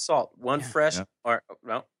going to the salt. One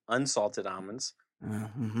unsalted almonds.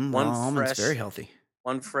 Almonds very healthy.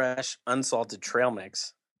 1 fresh unsalted trail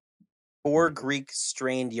mix. 4 Greek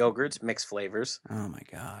strained yogurts, mixed flavors. Oh my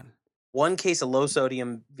god. 1 case of low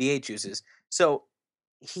sodium V8 juices. So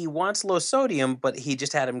he wants low sodium, but he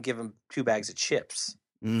just had him give him 2 bags of chips.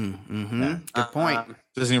 Yeah. Good point.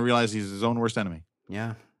 Doesn't even realize he's his own worst enemy.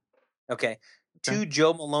 Yeah. Okay. 2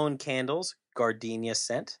 Joe Malone candles, gardenia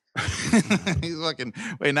scent. He's fucking.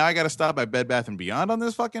 Wait, now I got to stop by Bed Bath and Beyond on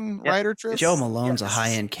this fucking rider trip. Joe Malone's a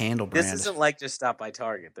high-end candle brand. This isn't like just stop by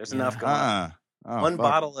Target. There's enough going on. Oh, 1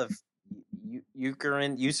 bottle of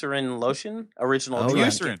Eucerin lotion, original. Oh, yeah.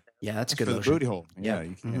 Eucerin. Yeah, that's a good for the lotion. booty hole. Yeah,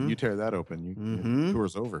 you can't. You tear that open, you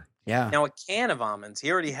tour's over. Yeah. Now a can of almonds.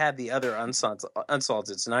 He already had the other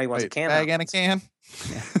unsalted, so now he wants a can. Bag and a can.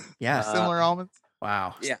 Yeah. Similar almonds.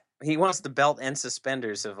 Wow. Yeah, he wants the belt and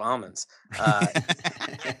suspenders of almonds.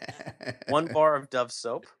 1 bar of Dove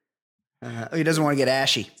soap. He doesn't want to get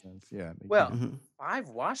ashy. Yeah. Well, 5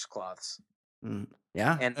 washcloths.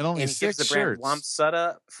 Yeah. And only he 6 gives the brand shirts.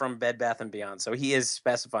 Wamsutta from Bed Bath & Beyond. So he is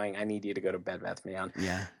specifying, I need you to go to Bed Bath & Beyond.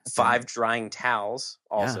 Yeah. 5 drying towels,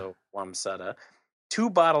 also Wamsutta.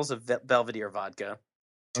 2 bottles of Belvedere vodka.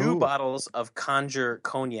 2 bottles of Conjure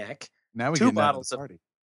cognac. Now we 2 get bottles the of party.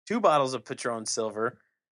 2 bottles of Patron Silver.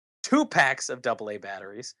 2 packs of AA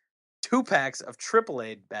batteries. 2 packs of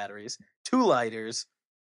AAA batteries. 2 lighters.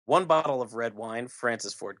 1 bottle of red wine,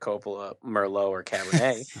 Francis Ford Coppola, Merlot, or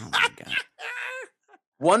Cabernet. Oh my god.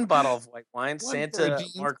 1 bottle of white wine, 1 Santa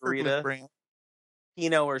Jeans, Margarita,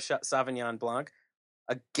 Pinot or Sauvignon Blanc,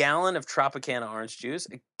 a gallon of Tropicana orange juice,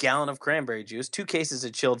 a gallon of cranberry juice, 2 cases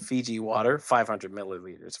of chilled Fiji water, 500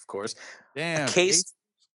 milliliters, of course. Damn.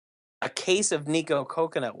 A case of Nico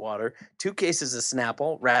coconut water, 2 cases of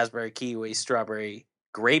Snapple, raspberry, kiwi, strawberry,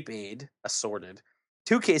 grapeade, assorted,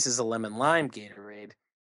 2 cases of lemon lime Gatorade,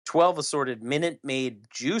 12 assorted Minute Maid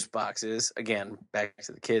juice boxes, again, back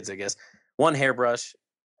to the kids, I guess, 1 hairbrush,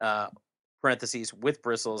 parentheses, with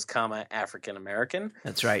bristles, comma, African American.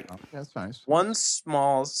 That's right. Oh, that's nice. 1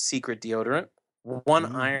 small secret deodorant,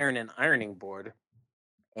 1 iron and ironing board,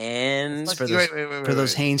 and It's for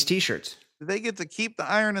those Hanes t-shirts. Do they get to keep the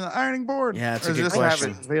iron in the ironing board? Yeah, it's or a good does this have question.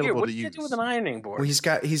 it available Here, what to do you use? do with an ironing board? Well, he's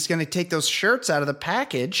going to take those shirts out of the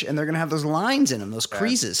package, and they're going to have those lines in them, those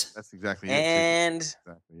creases. That's exactly it. And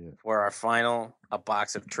Exactly it. for our final, a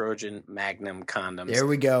box of Trojan Magnum condoms. There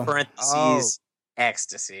we go. Parentheses,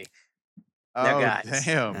 ecstasy. Now, Oh, guys.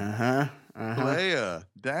 damn. Playa.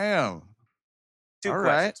 Damn. 2 All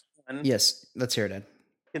right. questions. 1, Yes, let's hear it, Ed.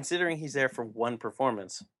 considering he's there for 1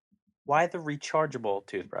 performance, why the rechargeable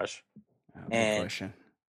toothbrush? Oh, good And question.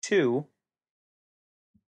 2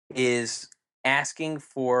 is asking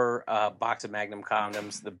for a box of Magnum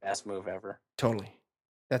condoms the best move ever. Totally.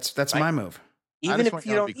 That's Right? my move. Even just if want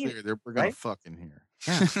you y'all to don't be eat clear, it, we're gonna right? fuck in here.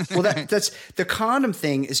 Yeah. Well, that's the condom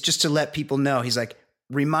thing is just to let people know. He's like,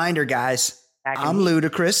 reminder, guys, Packing I'm heat.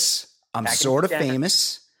 ludicrous. I'm Packing sort of heat down.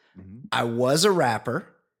 famous. Mhm. I was a rapper.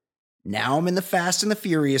 Now I'm in the Fast and the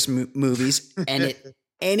Furious movies. And at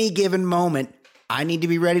any given moment, I need to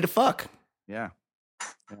be ready to fuck. Yeah.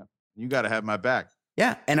 You got to have my back.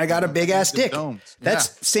 Yeah. And I got a big ass dick. Domes. That's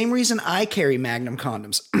the same reason I carry Magnum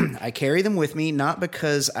condoms. I carry them with me, not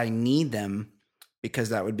because I need them, because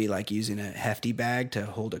that would be like using a hefty bag to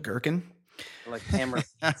hold a gherkin. Like hammer.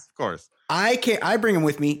 Of course. I bring them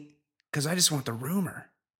with me because I just want the rumor.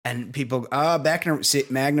 And people, Beckner,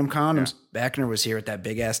 Magnum condoms. Yeah. Beckner was here with that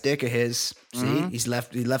big ass dick of his. See, he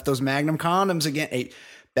left those Magnum condoms again. Hey,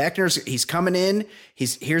 he's coming in.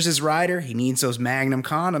 Here's his rider. He needs those Magnum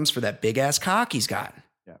condoms for that big ass cock he's got.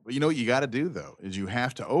 Yeah, but you know what you got to do though is you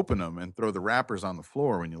have to open them and throw the wrappers on the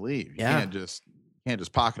floor when you leave. You can't just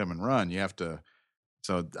pocket them and run. You have to.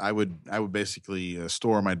 So I would basically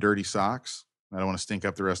store my dirty socks. I don't want to stink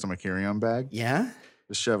up the rest of my carry-on bag. Yeah.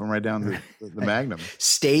 Just shove them right down the Magnum.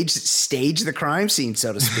 Stage the crime scene,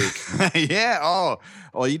 so to speak. Yeah. Oh,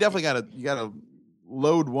 well, you definitely gotta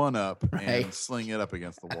load one up and sling it up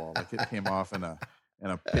against the wall like it came off in a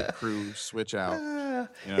pit crew switch out.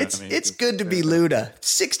 You know it's good to be Luda.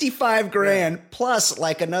 65 grand plus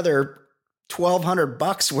like another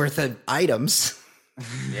 $1,200 worth of items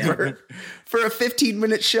for a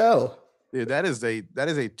 15-minute show. Dude, that is a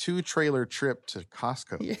 2-trailer trip to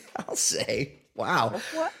Costco. Yeah, I'll say. Wow.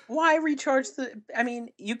 Why recharge I mean,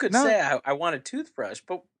 you could say I want a toothbrush,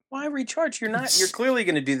 but why recharge? You're clearly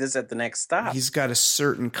going to do this at the next stop. He's got a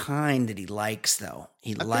certain kind that he likes, though.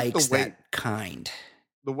 He likes that kind.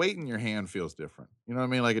 The weight in your hand feels different. You know what I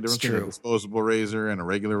mean? Like a difference between a disposable razor and a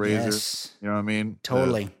regular razor. Yes. You know what I mean?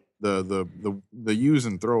 Totally. The use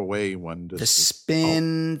and throw away one. The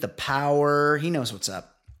spin, the power. He knows what's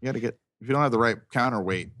up. You got to get, if you don't have the right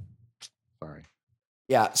counterweight, sorry.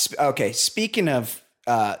 Yeah. Okay. Speaking of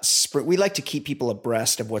we like to keep people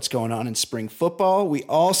abreast of what's going on in spring football. We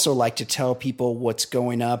also like to tell people what's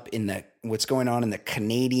going on in the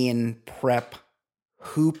Canadian prep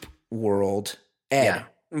hoop world. Ed, yeah,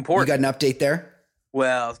 important. You got an update there?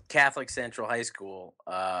 Well, Catholic Central High School,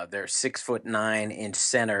 their 6'9"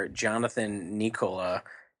 center, Jonathan Nicola,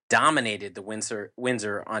 dominated the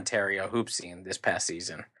Windsor, Ontario hoop scene this past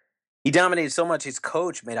season. He dominated so much his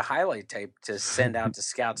coach made a highlight tape to send out to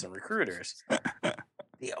scouts and recruiters.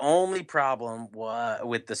 The only problem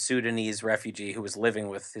with the Sudanese refugee who was living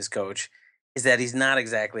with his coach is that he's not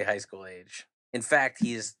exactly high school age. In fact,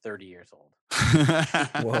 he is 30 years old.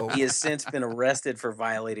 Whoa. He has since been arrested for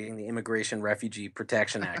violating the Immigration Refugee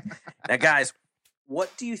Protection Act. Now, guys,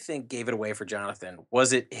 what do you think gave it away for Jonathan?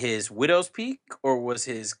 Was it his widow's peak, or was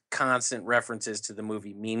his constant references to the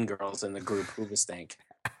movie Mean Girls and the group Hoobastank?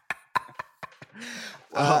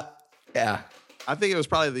 Yeah. I think it was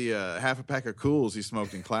probably the half a pack of Cools he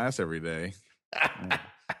smoked in class every day.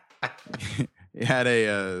 He had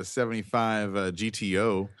a 75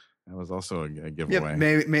 GTO. That was also a giveaway.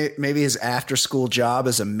 Yeah, maybe his after-school job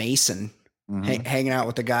as a mason, hanging out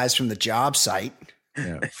with the guys from the job site.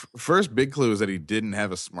 Yeah. First big clue is that he didn't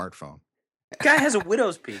have a smartphone. Guy has a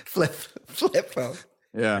widow's peak. Flip phone.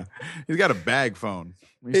 Yeah. He's got a bag phone.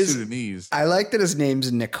 He's Sudanese. I like that his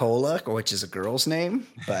name's Nicola, which is a girl's name,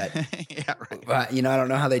 but yeah, right. But I don't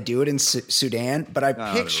know how they do it in Sudan. But I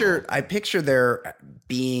picture there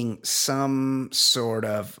being some sort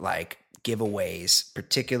of like giveaways,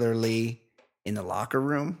 particularly in the locker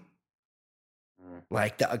room.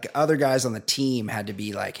 Like the other guys on the team had to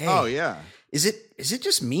be like, "Hey, oh yeah, is it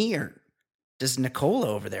just me, or does Nicola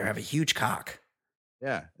over there have a huge cock?"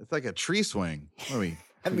 Yeah, it's like a tree swing. What are we?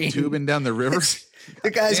 Tubing down the river.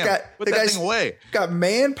 The guy's away. Got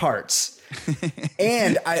man parts.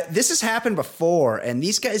 And this has happened before, and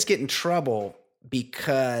these guys get in trouble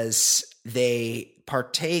because they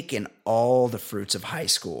partake in all the fruits of high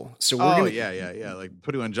school. So we're yeah. Like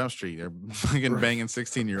putting on Jump Street. They're fucking banging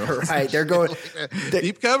 16-year-olds. Right. They're going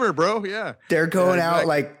deep cover, bro. Yeah. They're going out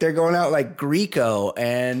like Greco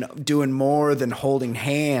and doing more than holding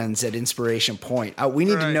hands at Inspiration Point. We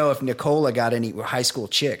need to know if Nicola got any high school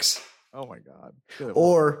chicks. Oh my God.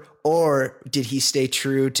 Or did he stay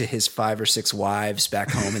true to his 5 or 6 wives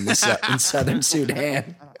back home in southern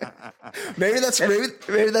Sudan? Maybe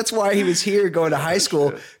that's why he was here going to high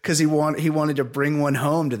school, because he wanted to bring one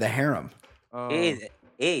home to the harem.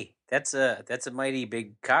 Hey, that's a mighty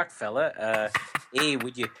big cock, fella. Hey,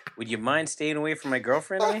 would you mind staying away from my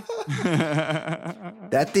girlfriend, eh?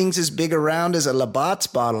 That thing's as big around as a Labatt's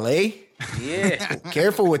bottle, eh? Yeah.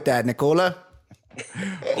 Careful with that, Nicola.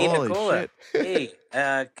 Hey, Holy Nicola. shit.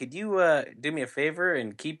 Hey, could you do me a favor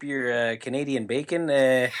and keep your Canadian bacon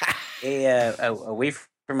away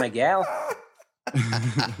from my gal?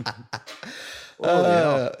 Holy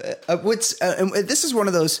hell. This is one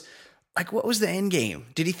of those, like, what was the end game?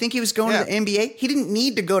 Did he think he was going to the NBA? He didn't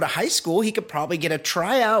need to go to high school. He could probably get a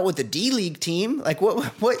tryout with the D League team. Like,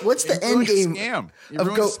 what's the end game? Scam. You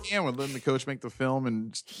ruined a scam with letting the coach make the film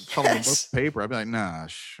and tell him about the paper. I'd be like, nah.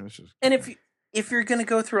 And if you're gonna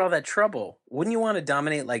go through all that trouble, wouldn't you want to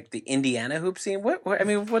dominate like the Indiana hoop scene? I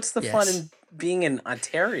mean, what's the fun in being in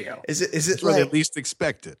Ontario? Is it It's where they least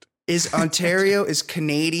expect it? Is Ontario is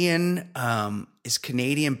Canadian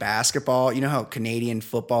basketball? You know how Canadian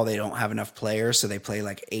football, they don't have enough players, so they play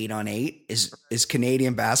like 8-on-8. Is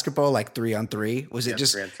Canadian basketball like 3-on-3? Was it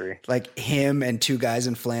just 3-on-3? Like him and two guys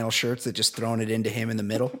in flannel shirts that just thrown it into him in the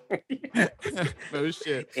middle? No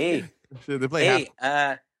shit. Hey, they play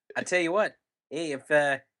I tell you what. Hey,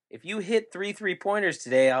 if you hit 3-3-pointers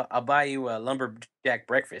today, I'll buy you a lumberjack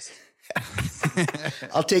breakfast.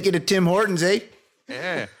 I'll take you to Tim Hortons, eh?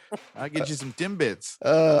 Yeah, I'll get you some Timbits.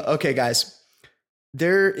 Okay, guys.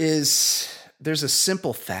 There's a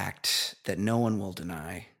simple fact that no one will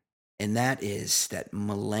deny, and that is that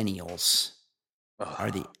millennials are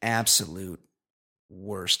the absolute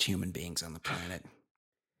worst human beings on the planet.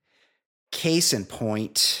 Case in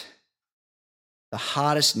point, the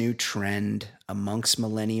hottest new trend amongst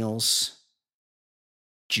millennials,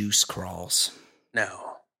 juice crawls.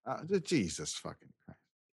 No. Jesus fucking Christ.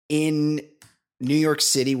 In New York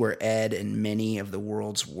City, where Ed and many of the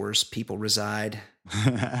world's worst people reside,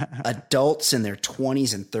 adults in their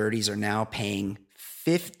 20s and 30s are now paying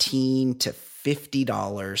 $15 to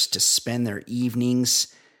 $50 to spend their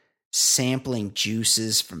evenings sampling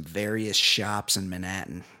juices from various shops in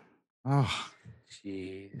Manhattan. Oh,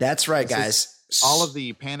 jeez. That's right, guys. All of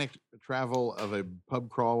the panic travel of a pub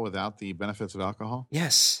crawl without the benefits of alcohol?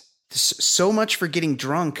 Yes. So much for getting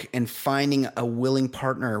drunk and finding a willing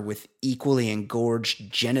partner with equally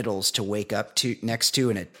engorged genitals to wake up next to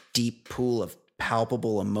in a deep pool of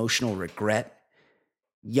palpable emotional regret.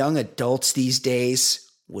 Young adults these days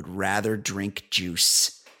would rather drink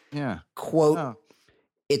juice. Yeah. Quote, Oh.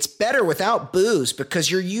 It's better without booze because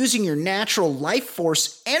you're using your natural life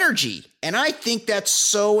force energy. And I think that's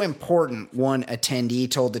so important, one attendee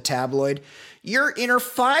told the tabloid. Your inner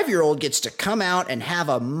 5-year-old gets to come out and have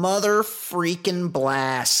a mother freaking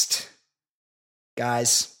blast.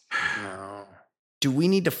 Guys, No. do we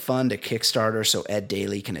need to fund a Kickstarter so Ed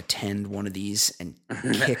Daly can attend one of these and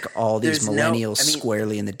kick all these millennials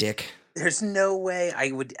squarely in the dick? There's no way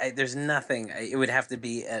there's nothing. It would have to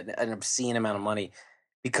be an obscene amount of money.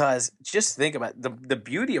 Because just think about it, the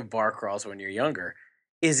beauty of bar crawls when you're younger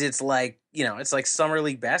is it's like summer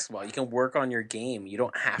league basketball. You can work on your game. You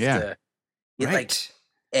don't have to,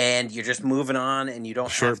 and you're just moving on, and you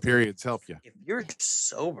don't short periods help you. If you're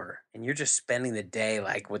sober and you're just spending the day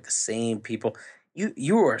like with the same people,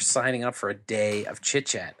 you are signing up for a day of chit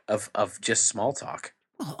chat of just small talk.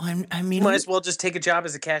 Well, I mean, you might as well just take a job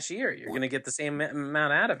as a cashier. You're going to get the same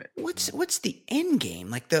amount out of it. What's the end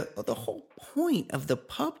game? Like the whole point of the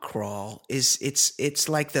pub crawl is it's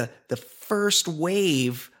like the first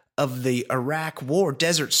wave of the Iraq War,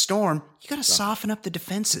 Desert Storm. You got to soften up the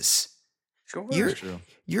defenses. Sure,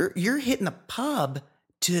 you're hitting the pub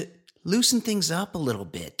to loosen things up a little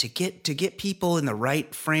bit, to get people in the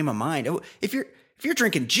right frame of mind. If you're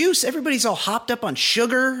drinking juice, everybody's all hopped up on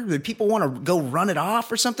sugar. People want to go run it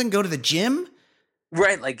off or something, go to the gym.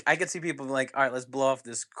 Right. Like I could see people like, all right, let's blow off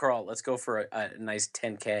this crawl. Let's go for a nice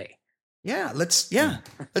 10K. Yeah. Let's do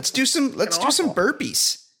some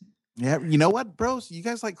burpees. Yeah. You know what, bros? You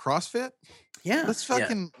guys like CrossFit? Yeah. Let's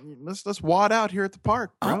wad out here at the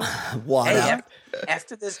park, bro. Out.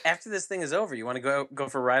 After this thing is over, you want to go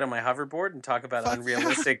for a ride on my hoverboard and talk about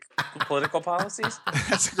unrealistic political policies?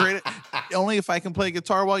 That's great. Only if I can play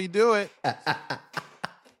guitar while you do it. And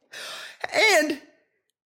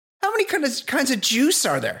how many kinds of juice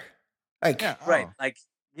are there? Like right. Like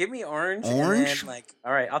give me orange. And then, like,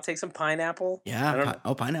 all right, I'll take some pineapple. Yeah.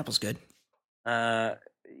 Pineapple's good. I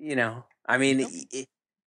mean,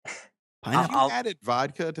 pineapple. If you added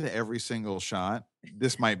vodka to every single shot,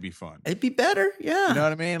 this might be fun. It'd be better, yeah. You know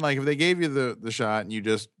what I mean? Like if they gave you the shot and you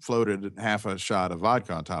just floated half a shot of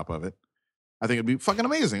vodka on top of it, I think it'd be fucking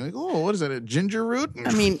amazing. Like, oh, what is that? A ginger root?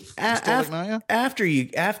 I mean,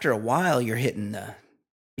 after a while, you're hitting the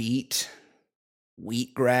beet,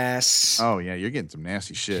 wheatgrass. Oh yeah, you're getting some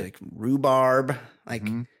nasty shit. Like rhubarb, like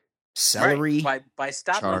celery. Right. By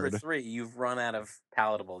stop number 3, you've run out of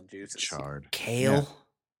palatable juices. Chard. Kale. Yeah.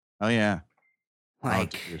 Oh yeah.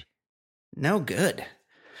 Like no good.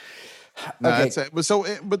 No,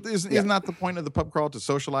 Okay. but isn't not the point of the pub crawl to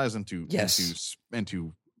socialize and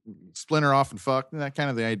to splinter off and fuck? Isn't that kind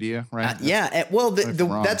of the idea, right? Well,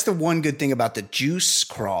 that's the one good thing about the juice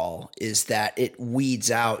crawl is that it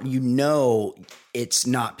weeds out. It's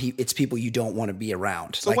not it's people you don't want to be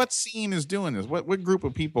around. So what scene is doing this? What group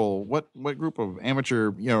of people? What group of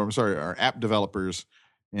amateur? Or app developers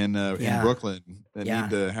in Brooklyn that need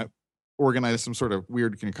to organize some sort of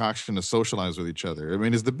weird concoction to socialize with each other? I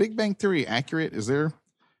mean, is the Big Bang Theory accurate? Is there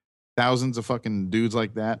thousands of fucking dudes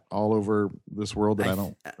like that all over this world that I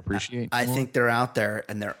don't appreciate? I think they're out there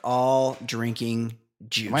and they're all drinking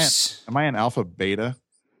juice. Am I an alpha beta?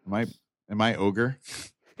 Am I ogre?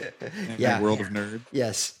 In the world of nerd.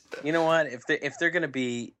 Yes. You know what? If they're gonna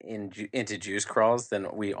be into juice crawls, then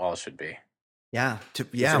we all should be. Yeah.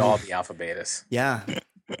 We should all be alpha betas. Yeah.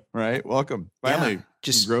 Right. Welcome. Finally,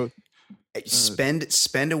 just growth.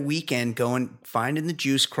 Spend a weekend finding the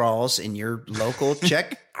juice crawls in your local.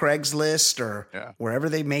 Check Craigslist or wherever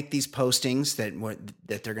they make these postings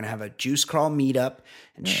that they're going to have a juice crawl meetup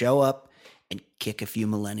and show up and kick a few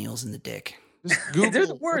millennials in the dick. Just Google, they're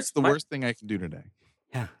the worst. What's the worst thing I can do today?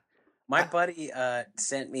 Yeah. My buddy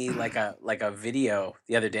sent me like a video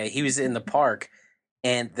the other day. He was in the park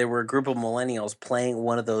and there were a group of millennials playing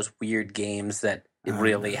one of those weird games that it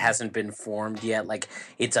really hasn't been formed yet. Like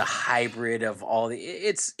it's a hybrid of all the.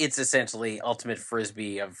 It's essentially Ultimate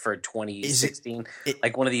Frisbee for 2016.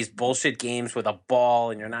 Like one of these bullshit games with a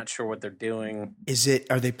ball, and you're not sure what they're doing.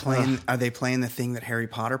 Are they playing? Are they playing the thing that Harry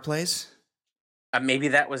Potter plays? Maybe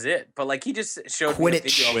that was it. But like he just showed me a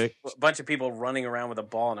video of a bunch of people running around with a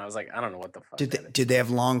ball, and I was like, I don't know what the fuck. Did they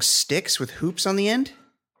have long sticks with hoops on the end?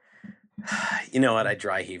 You know what? I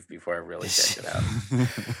dry heaved before I really checked it out.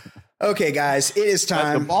 Okay, guys, it is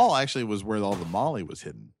time. But the ball actually was where all the Molly was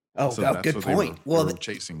hidden. Oh, good point. They were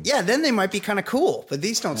chasing. Yeah, then they might be kind of cool, but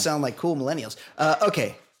these don't sound like cool millennials.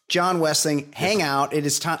 Okay, John Wessling, hang out. It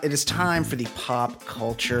is time for the pop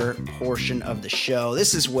culture portion of the show.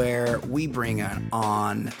 This is where we bring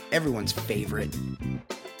on everyone's favorite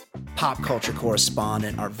pop culture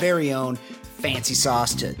correspondent, our very own Fancy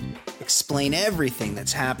Sauce, to explain everything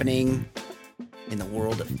that's happening in the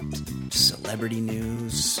world of celebrity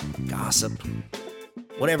news, gossip,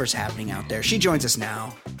 whatever's happening out there. She joins us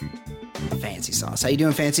now. Fancy Sauce. How you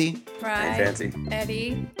doing, Fancy? Right. Hey, Fancy.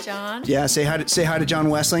 Eddie, John. Yeah, say hi to John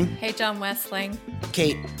Wessling. Hey, John Wessling.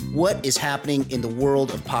 Kate, what is happening in the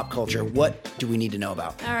world of pop culture? What do we need to know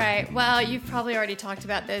about? All right. Well, you've probably already talked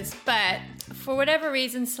about this, but for whatever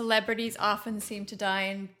reason, celebrities often seem to die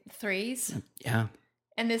in threes. Yeah.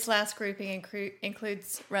 And this last grouping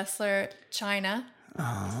includes wrestler China.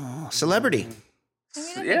 Oh, celebrity.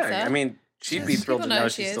 I mean, she'd be thrilled to know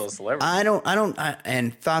she's still a celebrity.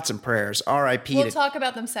 And thoughts and prayers. R.I.P. We'll talk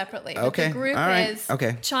about them separately. Okay. But the group is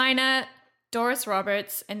China, Doris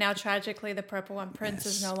Roberts, and now tragically the purple one, Prince,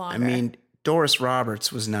 is no longer. I mean, Doris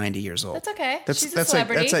Roberts was 90 years old. That's okay. She's a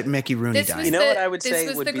celebrity. That's like Mickey Rooney dying. You know what I would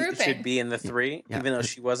say should be in the three, even though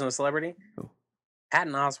she wasn't a celebrity? Who?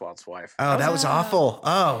 Patton Oswalt's wife. Oh, that was awful.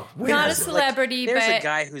 Oh, not a celebrity, but there's a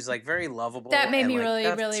guy who's like very lovable. That made me really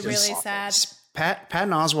sad.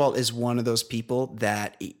 Patton Oswalt is one of those people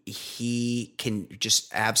that he can just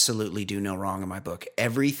absolutely do no wrong in my book.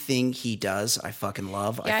 Everything he does, I fucking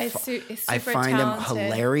love. Yeah, he's super I find talented. him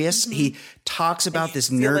hilarious. Mm-hmm. He talks about this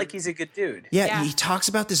nerd. Like he's a good dude. Yeah, he talks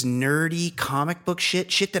about this nerdy comic book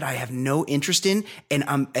shit that I have no interest in,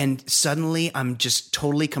 and suddenly I'm just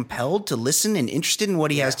totally compelled to listen and interested in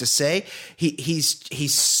what he has to say.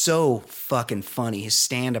 He's so fucking funny. His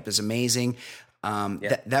stand up is amazing.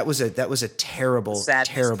 That was a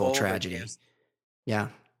terrible tragedy. Yeah.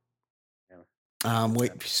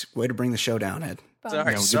 Way to bring the show down, Ed.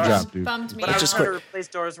 Sorry. Good job, dude. Bummed me. But I was trying to replace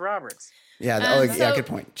Doris Roberts. Yeah. Good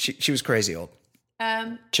point. She was crazy old.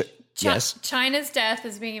 Yes. China's death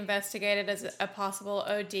is being investigated as a possible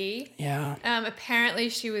OD. Yeah. Apparently,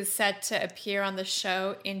 she was set to appear on the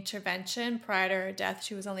show Intervention prior to her death.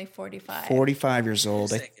 She was only 45. 45 years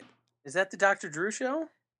old. Is that the Dr. Drew show?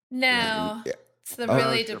 No. Yeah. It's the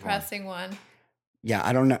really depressing one. Yeah,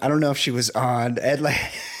 I don't know if she was on Ed.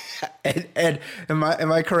 Ed, am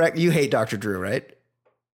I correct? You hate Dr. Drew, right?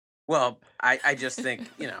 Well, I just think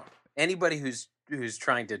anybody who's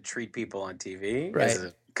trying to treat people on TV is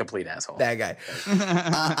a complete asshole. That guy.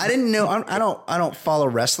 I didn't know. I don't follow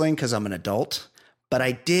wrestling because I'm an adult, but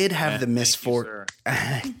I did have the misfortune.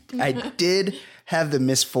 I did have the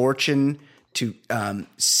misfortune to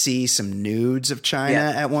see some nudes of China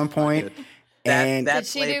at one point. And that Did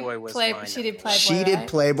she Playboy do was play? mine. She did Playboy. she did right?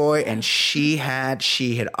 Playboy, and she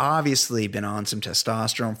had obviously been on some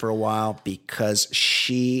testosterone for a while because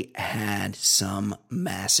she had some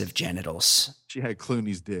massive genitals. She had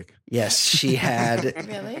Clooney's dick. Yes, she had.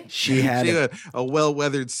 Really? She had She had a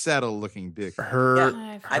well-weathered, saddle-looking dick. her.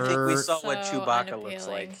 Yeah. I I think we her- saw what so Chewbacca unappealing. looks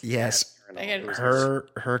like. Yes, I get It was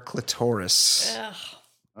her clitoris Ugh.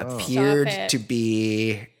 appeared Stop it. to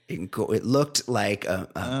be. It looked like a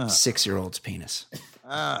 6-year-old's penis.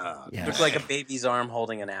 Ah, Yeah. looked like a baby's arm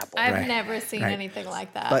holding an apple. I've Right, never seen right. anything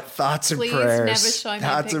like that. But thoughts and Please prayers. never show me a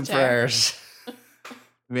Thoughts and picture. prayers.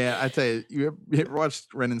 man, I tell you, you ever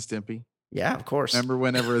watched Ren and Stimpy? Yeah, of course. Remember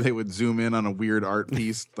whenever they would zoom in on a weird art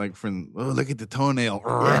piece, like from look at the toenail,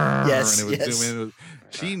 Yeah, yes, and it would yes. zoom in.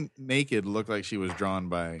 She naked looked like she was drawn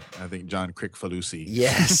by I think John Crickfalusi.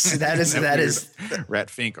 Yes, that is Rat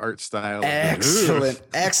Fink art style.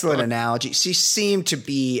 excellent analogy. She seemed to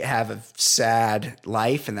have a sad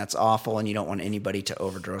life, and that's awful. And you don't want anybody to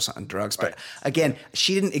overdose on drugs. But again,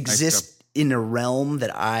 she didn't exist in a realm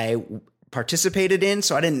that I participated in,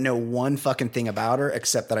 so I didn't know one fucking thing about her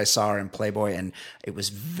except that I saw her in Playboy, and it was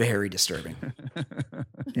very disturbing.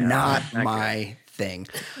 Not my thing.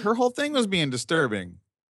 Her whole thing was being disturbing.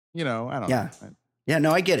 You know, I don't know. Yeah,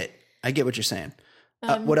 no, I get it. I get what you're saying.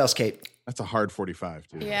 What else, Kate? That's a hard 45,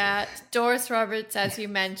 too. Yeah, Doris Roberts, as you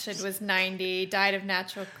mentioned, was 90, died of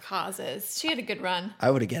natural causes. She had a good run.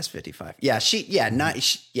 I would have guessed 55. Yeah,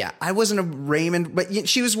 I wasn't a Raymond, but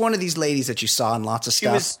she was one of these ladies that you saw in lots of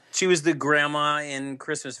stuff. She was the grandma in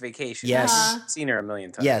Christmas Vacation. Yes. I've seen her a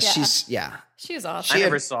million times. Yes, Yeah. She was awesome. I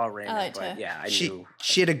never saw Raymond, liked but her. yeah, I she knew.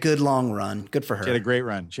 she had a good long run. Good for her. She had a great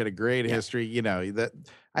run. She had a great history. You know, that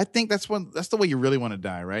I think that's the way you really want to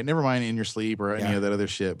die, right? Never mind in your sleep or any of that other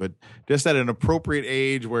shit, but just at an appropriate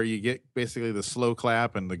age where you get basically the slow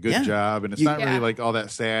clap and the good job, and it's not really like all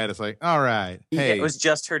that sad. It's like, all right, hey, It was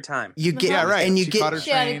just her time. You get and you She get caught her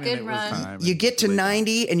She had a train and good it was run. time, you and get to late.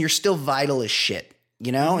 90 and you're still vital as shit.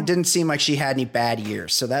 You know, it didn't seem like she had any bad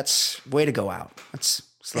years. So that's way to go out. That's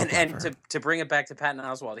slow clap And for her. to bring it back to Patton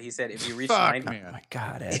Oswalt, he said, if you reach Fuck, 90, Oh man. my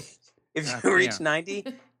God, Ed. if you reach 90,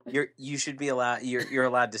 you should be allowed. You're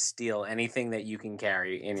allowed to steal anything that you can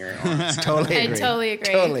carry in your arms. Totally I agree. totally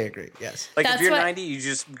agree. Totally agree. Yes. Like That's if you're what- 90, you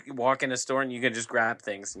just walk in a store and you can just grab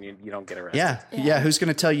things and you don't get arrested. Yeah. Who's going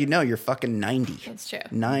to tell you no? You're fucking 90. That's true.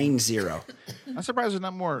 90. I'm surprised there's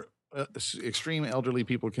not more extreme elderly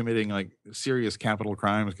people committing like serious capital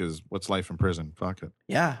crimes because what's life in prison? Fuck it.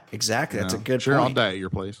 Yeah, exactly. That's a You know? good Sure, I'll point. die at your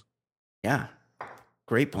place. Yeah.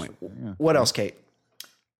 Great point. Yeah. What else, Kate?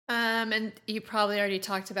 And you probably already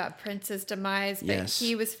talked about Prince's demise, but Yes.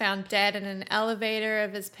 he was found dead in an elevator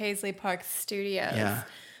of his Paisley Park studios. Yeah.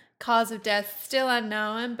 Cause of death still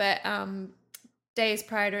unknown, but days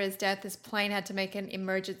prior to his death, his plane had to make an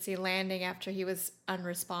emergency landing after he was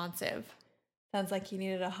unresponsive. Sounds like he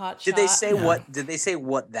needed a hot Did shot. they say what? Did they say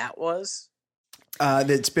what that was?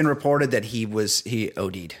 It's been reported that he OD'd.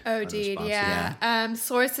 OD'd, Unresponsive. yeah.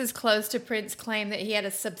 Sources close to Prince claim that he had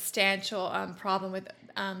a substantial problem with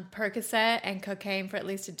Percocet and cocaine for at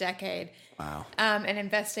least a decade. Wow. And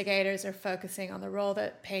investigators are focusing on the role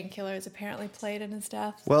that painkillers apparently played in his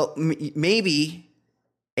death. Well, maybe,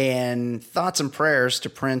 and thoughts and prayers to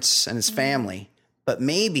Prince and his family, but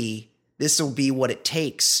maybe this will be what it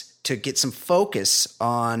takes to get some focus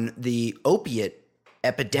on the opiate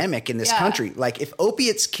epidemic in this country. Like, if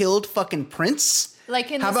opiates killed fucking Prince,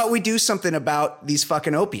 how about we do something about these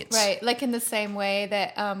fucking opiates? Right, like in the same way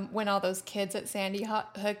that when all those kids at Sandy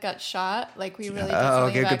Hook got shot, like we really do Oh,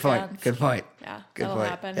 something good about point. guns. Good point. Yeah, Good that'll point.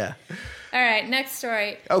 happen. Yeah. All right, next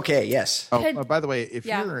story. Okay. Yes. Oh, by the way, if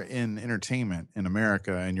Yeah. you're in entertainment in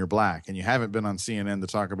America and you're black and you haven't been on CNN to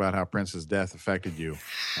talk about how Prince's death affected you,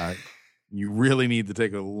 you really need to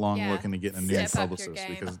take a long look into getting a new Step up your publicist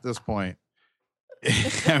game. because at this point,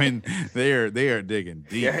 I mean, they are digging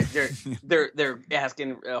deep. They're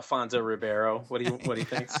asking Alfonso Ribeiro what he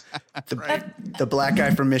thinks. The black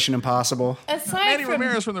guy from Mission Impossible. Aside Manny from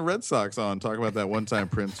Ramirez from the Red Sox on talk about that one time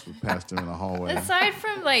Prince passed him in the hallway. aside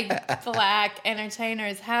from like black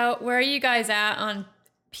entertainers, where are you guys at on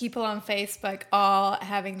people on Facebook all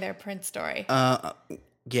having their Prince story? Yeah.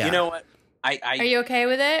 You know what? Are you okay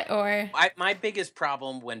with it or? My biggest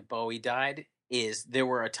problem when Bowie died is there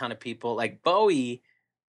were a ton of people like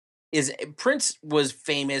Prince was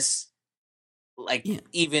famous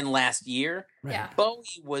even last year. Right. Yeah. Bowie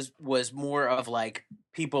was more of like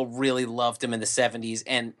people really loved him in the 70s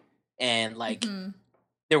and like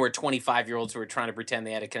there were 25-year-olds who were trying to pretend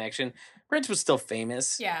they had a connection. Prince was still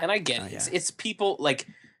famous. Yeah. And I get it. It's people like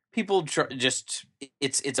people just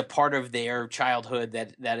it's a part of their childhood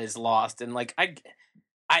that is lost and like I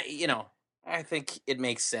I think it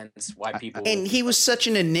makes sense why people. And he was such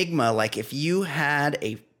an enigma. Like, if you had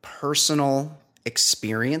a personal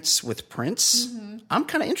experience with Prince, I'm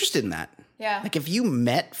kind of interested in that. Yeah. Like, if you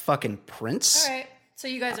met fucking Prince, All right. So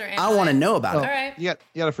you guys are. I want to know about All it. right. You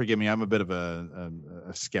got to forgive me. I'm a bit of a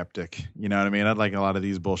skeptic. You know what I mean? I'd like a lot of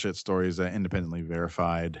these bullshit stories independently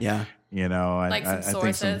verified. Yeah. You know, Like some I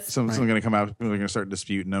think sources. someone's going to come out. People are going to start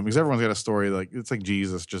disputing them because everyone's got a story. Like it's like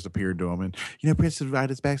Jesus just appeared to him, and Prince was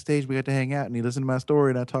right. It's backstage. We got to hang out, and he listened to my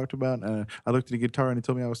story, and I talked about. I looked at the guitar, and he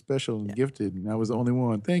told me I was special and gifted, and I was the only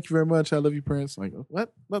one. Thank you very much. I love you, Prince. Like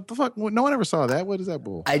what? What the fuck? No one ever saw that. What is that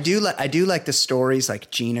bull? I do like the stories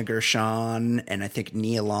like Gina Gershon and I think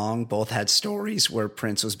Nia Long both had stories where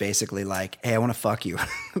Prince was basically like, "Hey, I want to fuck you,"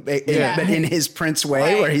 but in his Prince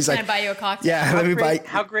way, where he's Can like, I buy you a cocktail? "Yeah, let me buy."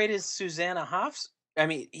 How great is Susanna Hoffs? I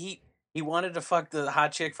mean, he wanted to fuck the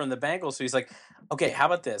hot chick from the Bangles, so he's like, "Okay, how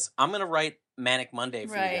about this? I'm gonna write Manic Monday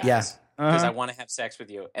for you guys, Yeah. because I want to have sex with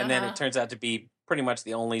you." And then it turns out to be pretty much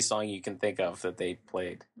the only song you can think of that they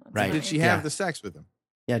played. Right? Did she have the sex with him?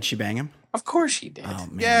 Yeah, did she bang him? Of course she did. Oh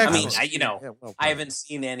man, Yeah, I mean, well, I haven't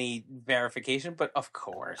seen any verification, but of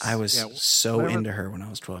course. I was so whatever. into her when I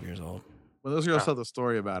was 12 years old. When those girls tell the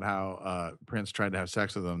story about how Prince tried to have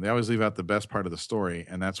sex with them, they always leave out the best part of the story,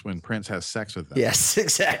 and that's when Prince has sex with them. Yes,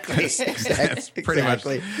 exactly. That's pretty much.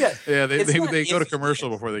 Yeah, they go to commercial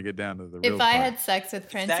before they get down to the real If I part. had sex with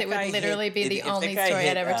Prince, it would literally be the if that only guy story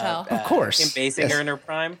hit, I'd ever tell. Of course. Kim Basinger Yes. in her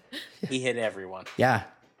prime, he hit everyone. Yeah,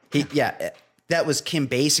 that was Kim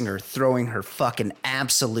Basinger throwing her fucking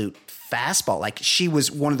absolute fastball. Like, she was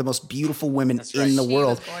one of the most beautiful women in the She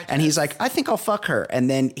world. was gorgeous. And he's like, "I think I'll fuck her." And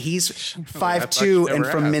then he's I thought 5'2" you and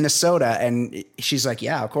never from asked. Minnesota. And she's like,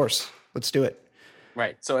 "Yeah, of course. Let's do it."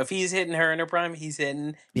 Right. So if he's hitting her in her prime, he's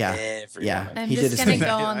hitting everyone. Yeah. I'm He did just his going to thing.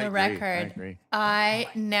 go Yeah, on I the agree. I record. agree. I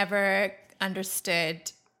never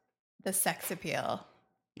understood the sex appeal.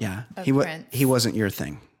 Yeah. Of He Prince. wasn't your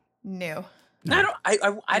thing. No. I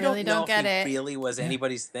Really don't know don't get if it. he really was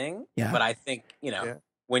anybody's thing. Yeah. But I think,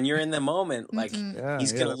 when you're in the moment, like Yeah,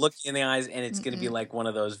 he's yeah. gonna look you in the eyes and it's gonna be like one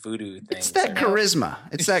of those voodoo things. It's that charisma.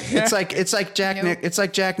 It's like Jack Nope. it's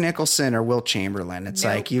like Jack Nicholson or Will Chamberlain. It's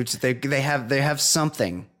Nope. like they have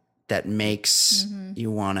something that makes you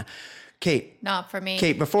wanna. Kate, Not for me.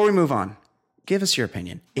 Kate, before we move on, give us your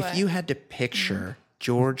opinion. What? If you had to picture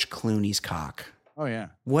George Clooney's cock, Oh yeah.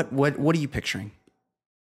 what are you picturing?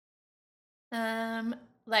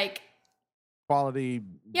 Like, Quality.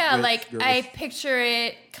 yeah, width, like girth. I picture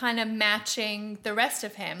it kind of matching the rest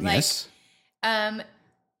of him. Yes. Like,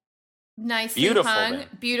 nicely Beautiful, hung, then.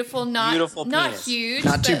 beautiful, not Beautiful not penis. huge,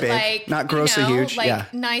 Not too but big, like, not grossly huge, like yeah.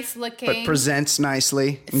 nice looking, But presents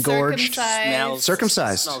nicely, engorged, circumcised.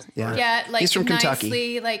 circumcised. Smells Yeah. great. Yeah, like He's from Kentucky.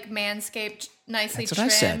 nicely, like manscaped, nicely That's what I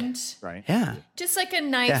said. trimmed. Right. Yeah. Just like a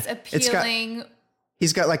nice, Yeah, it's got- appealing.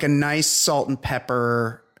 He's got like a nice salt and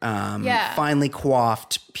pepper, Yeah. finely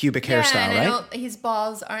coiffed pubic hairstyle, and I right? don't, his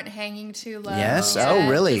balls aren't hanging too low. Yes. Yeah. Oh,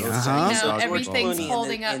 really? Just, Uh-huh. You know, George everything's Clooney in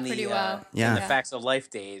holding up pretty well. Yeah. In the Facts of Life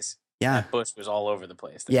days, Yeah. Bush was all over the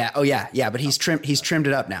place. Yeah. Oh, yeah. Yeah. But he's trimmed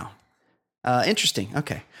it up now. Interesting.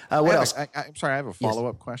 Okay. What else? I'm sorry. I have a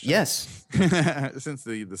follow-up question. Yes. Since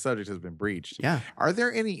the subject has been breached. Yeah. Are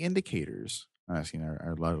there any indicators? I'm asking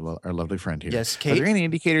our lovely friend here. Yes, Are Kate? there any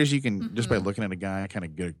indicators you can just by looking at a guy kind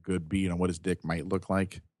of get a good beat on what his dick might look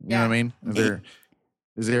like? You know what I mean?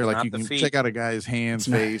 Is there like Not you the can feet. check out a guy's hands,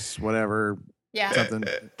 face, whatever, Yeah. something?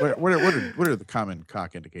 What are the common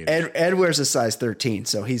cock indicators? Ed wears a size 13,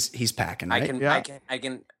 so he's packing, right? I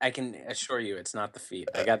can assure you, it's not the feet.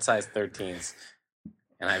 I got size 13s,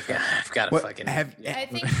 and I've got a What- fucking. have- I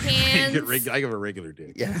think I hands. have a regular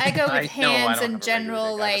dick. Yeah. I go with I know I hands don't in have a regular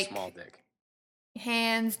general, dick, I have a like small dick.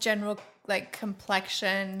 hands, general like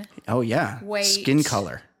complexion, Oh, yeah. Weight. Skin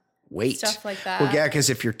color. Weight. stuff like that. Well, yeah, because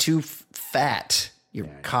if you're too fat, your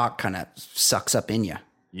cock kind of sucks up in you.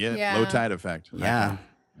 Yeah, Yeah. low tide effect. Yeah.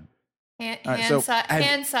 Hand, All right, hand, so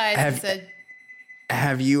hand size have- is a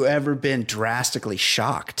Have you ever been drastically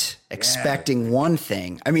shocked, expecting one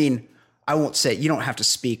thing? I mean, I won't say, you don't have to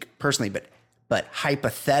speak personally, but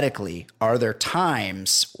hypothetically, are there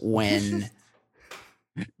times when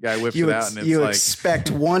Guy whips you it out and it's you like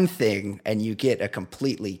expect one thing and you get a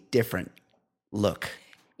completely different look?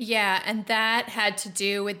 yeah, and that had to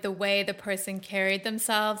do with the way the person carried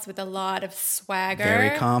themselves with a lot of swagger.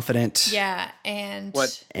 Very confident. Yeah, and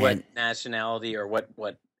What And- nationality or what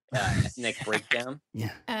ethnic breakdown? Yeah.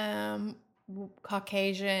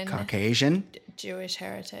 Caucasian, Caucasian, Jewish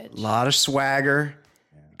heritage. a lot of swagger,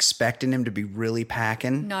 expecting him to be really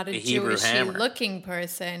packing. Not a The Hebrew Jewishy hammer. looking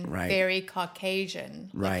person, Right. very Caucasian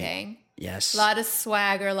Right. looking. Yes. A lot of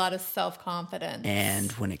swagger, a lot of self-confidence.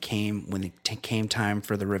 And when it came time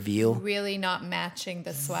for the reveal, really not matching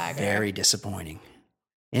the swagger. very disappointing.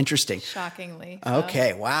 Interesting. Shockingly.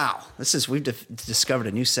 Okay, wow. We've discovered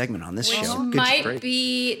a new segment on this show. Which might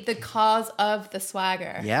be the cause of the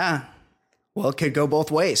swagger. Yeah. Well, it could go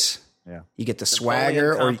both ways. Yeah. You get the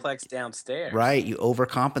swagger or complex downstairs. Right, you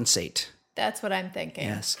overcompensate. That's what I'm thinking.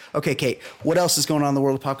 Yes. Okay, Kate, what else is going on in the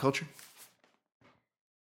world of pop culture?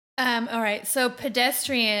 All right. So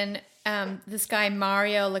pedestrian, this guy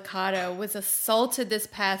Mario Liccato was assaulted this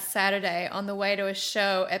past Saturday on the way to a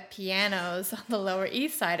show at Pianos on the Lower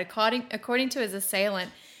East Side. According to his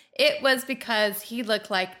assailant, it was because he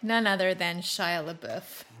looked like none other than Shia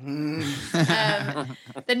LaBeouf.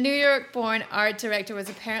 The New York-born art director was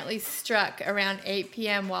apparently struck around 8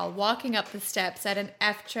 p.m. while walking up the steps at an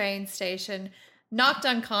F train station. Knocked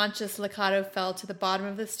unconscious, Liccato fell to the bottom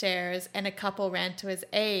of the stairs, and a couple ran to his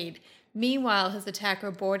aid. Meanwhile, his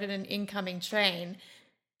attacker boarded an incoming train.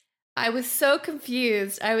 I was so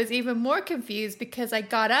confused. I was even more confused because I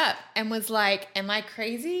got up and was like, am I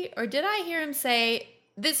crazy? Or did I hear him say,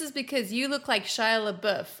 this is because you look like Shia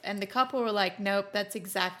LaBeouf? And the couple were like, nope, that's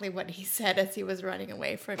exactly what he said as he was running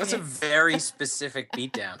away from me. That's a very specific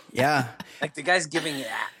beatdown. Yeah. Like the guy's giving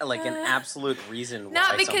like an absolute reason.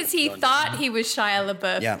 Not because he thought he was Shia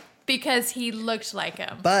LaBeouf. Yeah. Because he looked like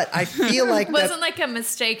him. But I feel like it wasn't like a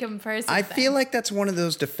mistaken person. I feel like that's one of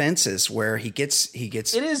those defenses where he gets. It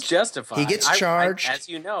is justified. He gets charged. As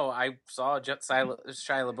you know, I saw Shia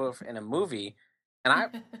LaBeouf in a movie,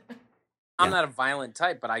 and I'm not a violent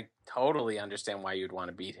type, but I totally understand why you'd want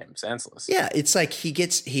to beat him senseless. Yeah, it's like he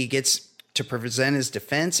gets to present his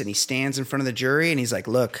defense, and he stands in front of the jury, and he's like,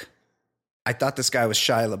 "Look, I thought this guy was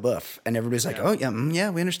Shia LaBeouf," and everybody's like, "Oh yeah,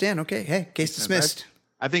 we understand. Okay, hey, case dismissed."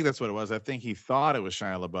 I think that's what it was. I think he thought it was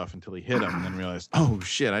Shia LaBeouf until he hit him, and then realized, "Oh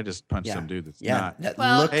shit, I just punched some dude that's not." That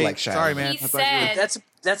looked like Shia. Sorry, man. He said,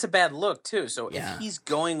 that's a bad look too. So if he's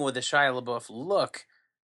going with a Shia LaBeouf look,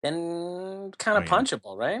 then kind of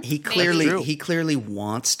punchable, right? He clearly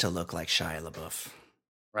wants to look like Shia LaBeouf.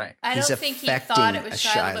 Right. I don't think he thought it was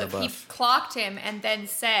Shia LaBeouf. He clocked him and then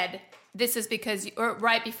said, "This is because," or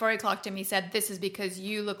right before he clocked him, he said, "This is because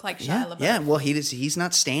you look like Shia LaBeouf." Yeah, well, he's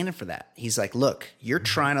not standing for that. He's like, "Look, you're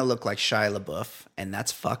trying to look like Shia LaBeouf, and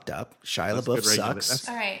that's fucked up. Shia LaBeouf sucks."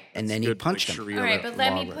 All right. And then he punched him. All right, but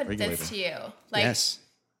let me put this to you. Like, yes.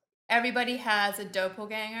 Everybody has a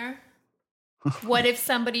doppelganger. What if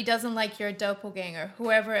somebody doesn't like your doppelganger,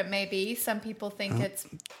 whoever it may be? Some people think it's...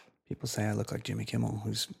 People say I look like Jimmy Kimmel,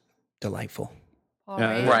 who's delightful.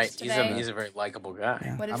 Right. He's a very likable guy.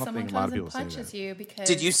 Yeah. What if someone comes and punches you because...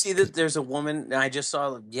 Did you see that there's a woman, I just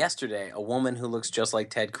saw yesterday, a woman who looks just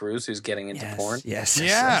like Ted Cruz who's getting into porn? Yes,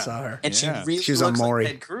 yeah. I saw her. And she really was looks on Maury.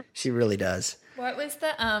 like Ted Cruz. She really does. What was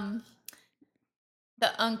the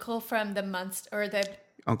uncle from the Munster, or the...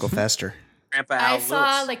 Uncle Fester. Grandpa Al Lewis.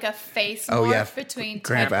 Saw like a face morph between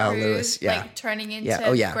Grandpa Ted Cruz, Lewis, like turning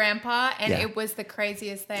into Grandpa, and it was the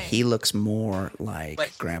craziest thing. He looks more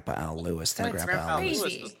like Grandpa Al Lewis than Grandpa Al Lewis.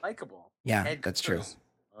 Lewis was likable. Yeah, Ted that's Cruz,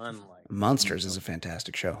 true. unlike. Monsters is a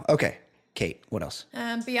fantastic show. Okay, Kate, what else?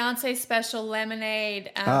 Beyonce's special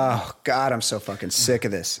Lemonade. Oh God, I'm so fucking sick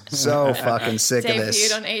of this. So fucking sick of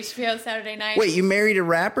this. Debuted on HBO Saturday night. Wait, you married a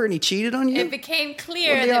rapper and he cheated on you? It became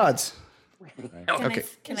clear. What are the odds?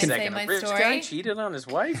 Can I say my Rich story? guy cheated on his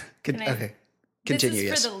wife? Okay. Continue,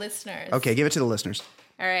 This is for the listeners. Okay, give it to the listeners.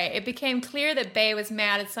 All right. It became clear that Bey was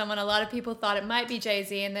mad at someone. A lot of people thought it might be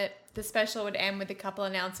Jay-Z and that the special would end with the couple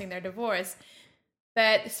announcing their divorce.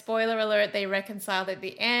 But spoiler alert, they reconciled at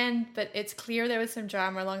the end, but it's clear there was some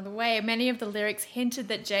drama along the way. Many of the lyrics hinted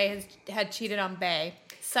that Jay had cheated on Bey,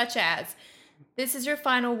 such as, "This is your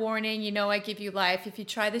final warning. You know I give you life. If you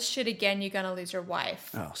try this shit again, you're going to lose your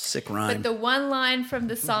wife." Oh, sick rhyme. But the one line from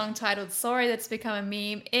the song titled Sorry that's become a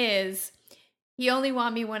meme is, "He only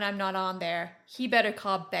want me when I'm not on there. He better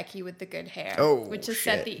call Becky with the good hair." Which has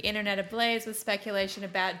set the internet ablaze with speculation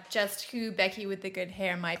about just who Becky with the good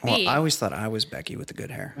hair might be. Well, I always thought I was Becky with the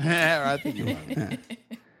good hair. I think you are.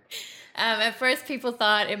 At first, people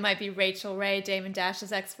thought it might be Rachel Ray, Damon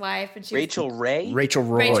Dash's ex-wife, and she Rachel Ray? Rachel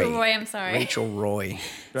Roy. Rachel Roy, I'm sorry. Rachel Roy.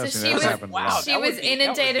 So she was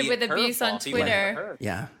inundated with abuse on Twitter.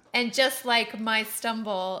 Yeah. And just like my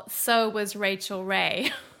stumble, so was Rachel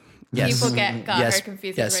Ray. Yes. People got her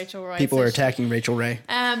confused with Rachel Roy. People are attacking Rachel Ray.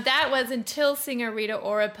 That was until singer Rita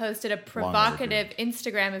Ora posted a provocative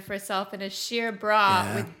Instagram of herself in a sheer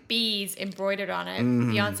bra with bees embroidered on it.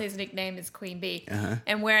 Beyonce's nickname is Queen Bee.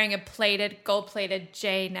 And wearing a gold-plated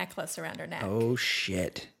J necklace around her neck. Oh,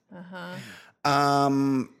 shit.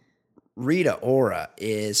 Rita Ora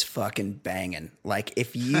is fucking banging. Like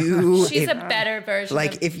if you, she's a better version.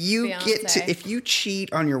 Like of if you Beyonce. if you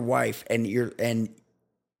cheat on your wife and you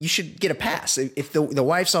should get a pass. If the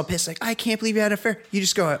wife's all pissed, like I can't believe you had an affair, you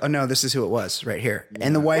just go, oh no, this is who it was right here,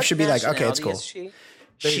 and the wife should be like, okay, it's cool.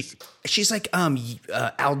 She's like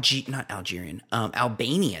not Algerian,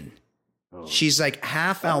 Albanian. Oh. She's like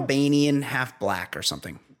half Albanian, half black or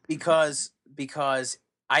something. Because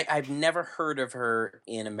I've never heard of her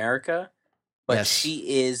in America, but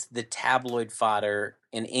she is the tabloid fodder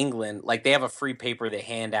in England. Like they have a free paper they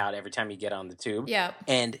hand out every time you get on the tube. Yeah.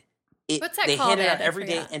 And what's that they called? hand it out every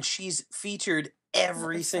day, and she's featured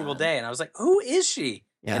every single day. And I was like, who is she?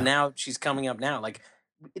 Yeah. And now she's coming up now. Like,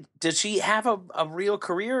 does she have a real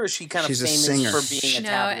career, or is she kind of famous for being a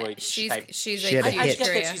tabloid type? She's I get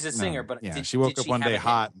that she's a singer, but she woke up one day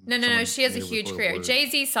hot. No, she has a huge career.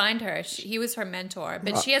 Jay-Z signed her. He was her mentor,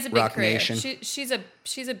 but she has a big career. She's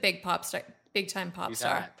a big pop star, big time pop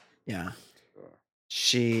star. Yeah.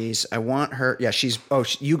 She's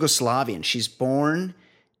Yugoslavian. She's born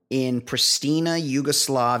in Pristina,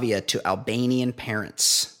 Yugoslavia to Albanian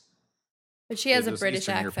parents. But she has a British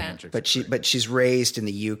accent. But she's raised in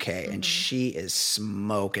the UK, and she is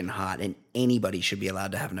smoking hot, and anybody should be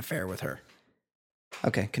allowed to have an affair with her.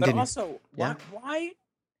 Okay, continue. But also,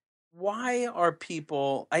 why are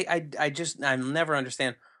people? I never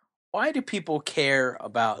understand. Why do people care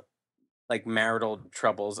about like marital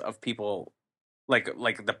troubles of people?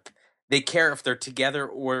 They care if they're together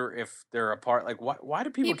or if they're apart. Like, why do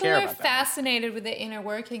people care about that? People are fascinated with the inner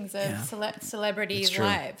workings of celebrities'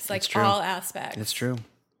 lives, like all aspects. It's true.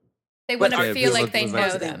 They want to feel like they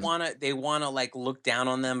know them. They want to like look down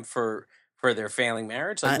on them for their failing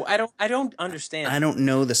marriage. Like, I don't understand. I don't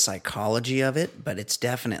know the psychology of it, but it's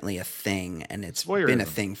definitely a thing, and it's been a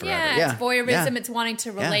thing forever. Yeah, it's voyeurism. Yeah. It's wanting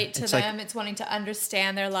to relate to them. It's wanting to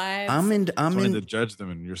understand their lives. I'm into to judge them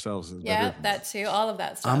and yourselves. Yeah, that too. All of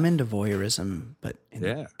that stuff. I'm into voyeurism, but in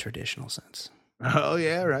the traditional sense. Oh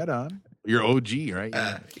yeah, right on. You're OG, right?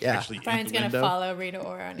 Brian's going to follow Rita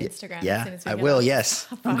Ora on Instagram. Yeah, as soon as we I will. Yes,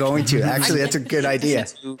 I'm going to. Actually, that's a good idea.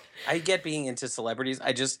 I get being into celebrities.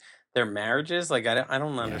 Their marriages, like I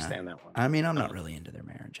don't understand that one. I mean, I'm not really into their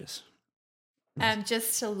marriages.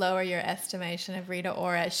 Just to lower your estimation of Rita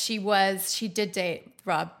Ora, she did date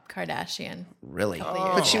Rob Kardashian. Really?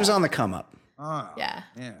 But she was on the come up. A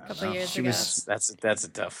couple of years ago. That's a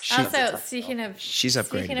tough. She's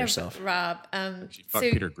upgraded herself. Rob, she fucked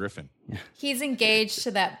Peter Griffin. Yeah. He's engaged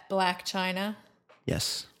to that Black China.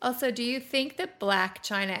 Yes. Also, do you think that Black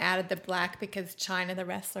China added the black because China, the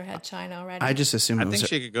wrestler, had China already? I just assumed. I think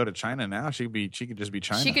she could go to China now. She could just be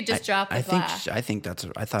China. She could just drop the black. I think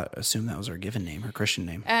assume that was her given name, her Christian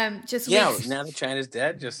name. Now that China's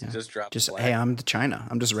dead, just drop. Just the black. Hey, I'm China.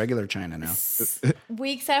 I'm just regular China now.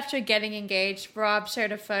 Weeks after getting engaged, Rob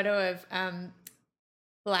shared a photo of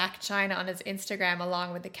Black China on his Instagram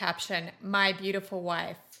along with the caption, "My beautiful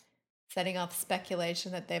wife," setting off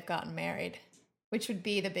speculation that they've gotten married. Which would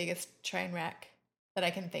be the biggest train wreck that I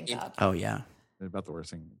can think of. Oh, yeah. About the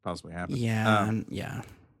worst thing possibly happened. Yeah.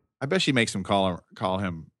 I bet she makes him call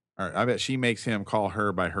him, or I bet she makes him call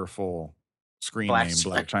her by her full screen name,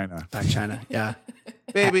 Black China. Black China, yeah.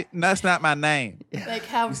 Baby, that's not my name. Yeah. Like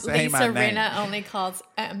how Lisa Rinna only calls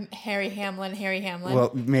Harry Hamlin.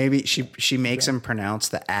 Well, maybe she makes him pronounce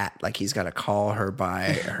the @ like he's got to call her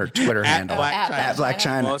by her Twitter handle. At Black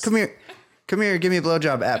China. Come here, give me a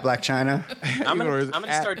blowjob at Black China. I'm gonna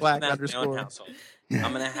start doing that in my own household.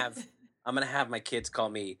 I'm gonna have my kids call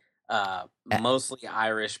me mostly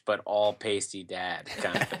Irish but all pasty dad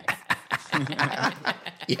kind of thing.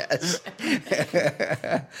 Yes.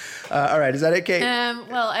 All right, is that it, Kate?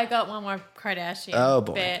 Well, I got one more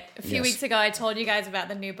Kardashian bit. A few weeks ago, I told you guys about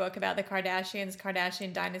the new book about the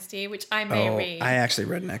Kardashian dynasty, which I may read. I actually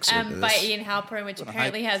read an excerpt of this. By Ian Halperin, which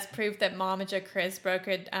apparently has proof that Momager Chris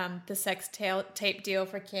brokered the sex tape deal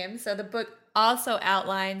for Kim. So the book also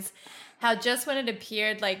outlines how just when it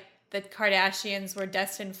appeared like the Kardashians were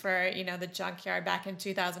destined for, the junkyard back in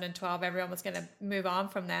 2012, everyone was going to move on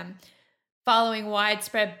from them. Following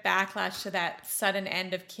widespread backlash to that sudden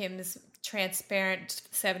end of Kim's transparent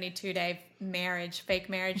 72-day fake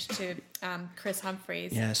marriage to Chris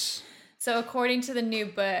Humphries. Yes. So according to the new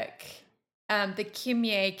book, the Kim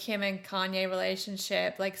and Kanye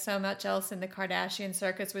relationship, like so much else in the Kardashian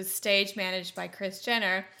circus, was stage managed by Kris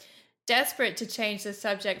Jenner. Desperate to change the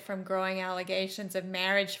subject from growing allegations of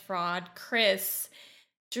marriage fraud, Kris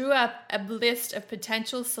drew up a list of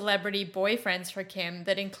potential celebrity boyfriends for Kim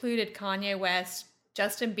that included Kanye West,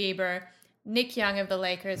 Justin Bieber, Nick Young of the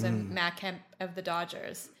Lakers, and Matt Kemp of the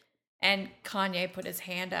Dodgers. And Kanye put his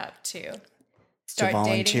hand up too. start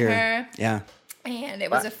dating her. Yeah. And it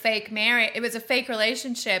was a fake marriage. It was a fake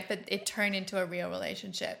relationship, but it turned into a real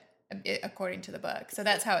relationship, according to the book. So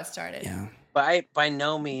that's how it started. Yeah. By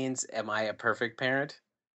no means am I a perfect parent,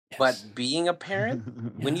 but being a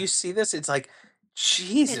parent, when you see this, it's like,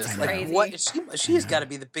 Jesus, It's like crazy. what? She's got to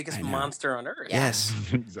be the biggest monster on earth. Yes.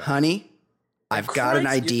 Exactly. Honey, I've got an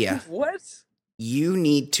idea. What? You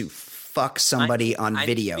need to fuck somebody on I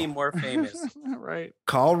video. need to be more famous. Right.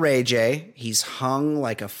 Call Ray J. He's hung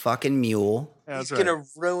like a fucking mule. Yeah, He's that's right. gonna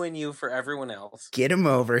ruin you for everyone else. Get him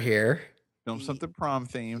over here. Film something prom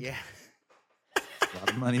themed. Yeah. A lot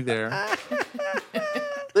of money there.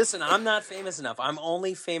 Listen, I'm not famous enough. I'm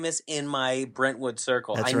only famous in my Brentwood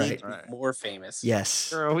circle. That's I right. need to be more famous. Yes.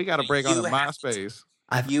 Girl, we got to break on the MySpace.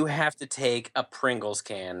 You have to take a Pringles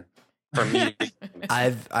can for me.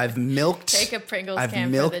 I've milked. Take a Pringles I've can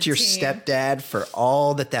milked for the your team. stepdad for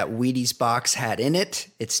all that Wheaties box had in it.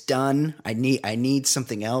 It's done. I need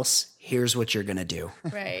something else. Here's what you're gonna do.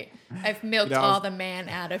 Right. I've milked all the man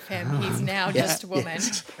out of him. He's now just a woman.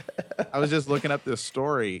 Yes. I was just looking up this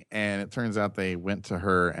story, and it turns out they went to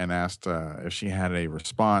her and asked if she had a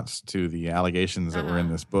response to the allegations that were in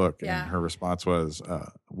this book. Yeah. And her response was,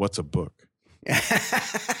 what's a book?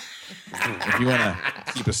 If you want to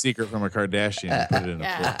keep a secret from a Kardashian, put it in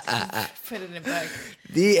a book. Put it in a book.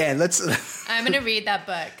 The end. Let's I'm going to read that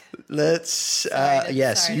book. yes,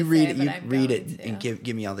 sorry you to read say, it. but You I'm read going it to. and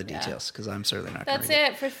give me all the details because I'm certainly not. That's gonna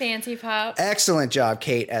read it for Fancy Pop. Excellent job,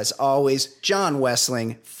 Kate. As always, John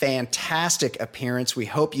Wessling, fantastic appearance. We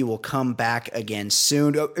hope you will come back again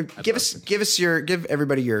soon. Give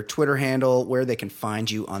everybody your Twitter handle where they can find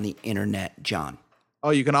you on the internet, John. Oh,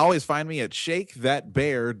 you can always find me at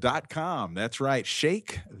shakethatbear.com. That's right,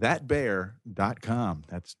 shakethatbear.com.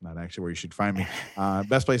 That's not actually where you should find me.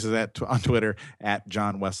 Best place is on Twitter at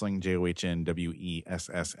John Wessling, JohnWessling.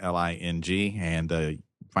 And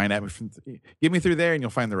find out, get me through there and you'll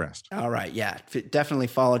find the rest. All right, yeah. Definitely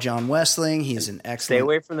follow John Wessling. He's an excellent... Stay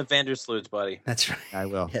away from the Vandersloot, buddy. That's right. I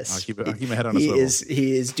will. Yes. I'll keep my head on a swivel.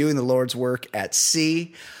 He is doing the Lord's work at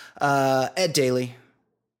sea. Ed Daly,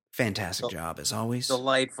 fantastic job as always.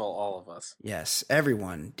 Delightful, all of us. Yes,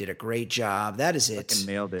 everyone did a great job. That is it. Fucking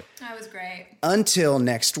nailed it. That was great. Until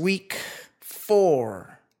next week,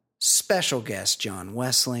 for special guest John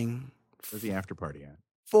Wessling, Where's the after party at?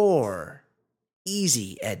 for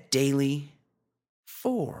Easy Ed Daly,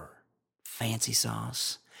 for Fancy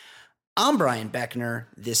Sauce. I'm Brian Beckner.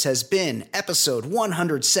 This has been episode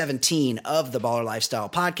 117 of the Baller Lifestyle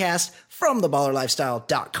Podcast from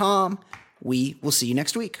theballerlifestyle.com. We will see you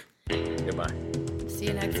next week. Goodbye. See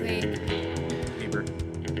you next week. Fever.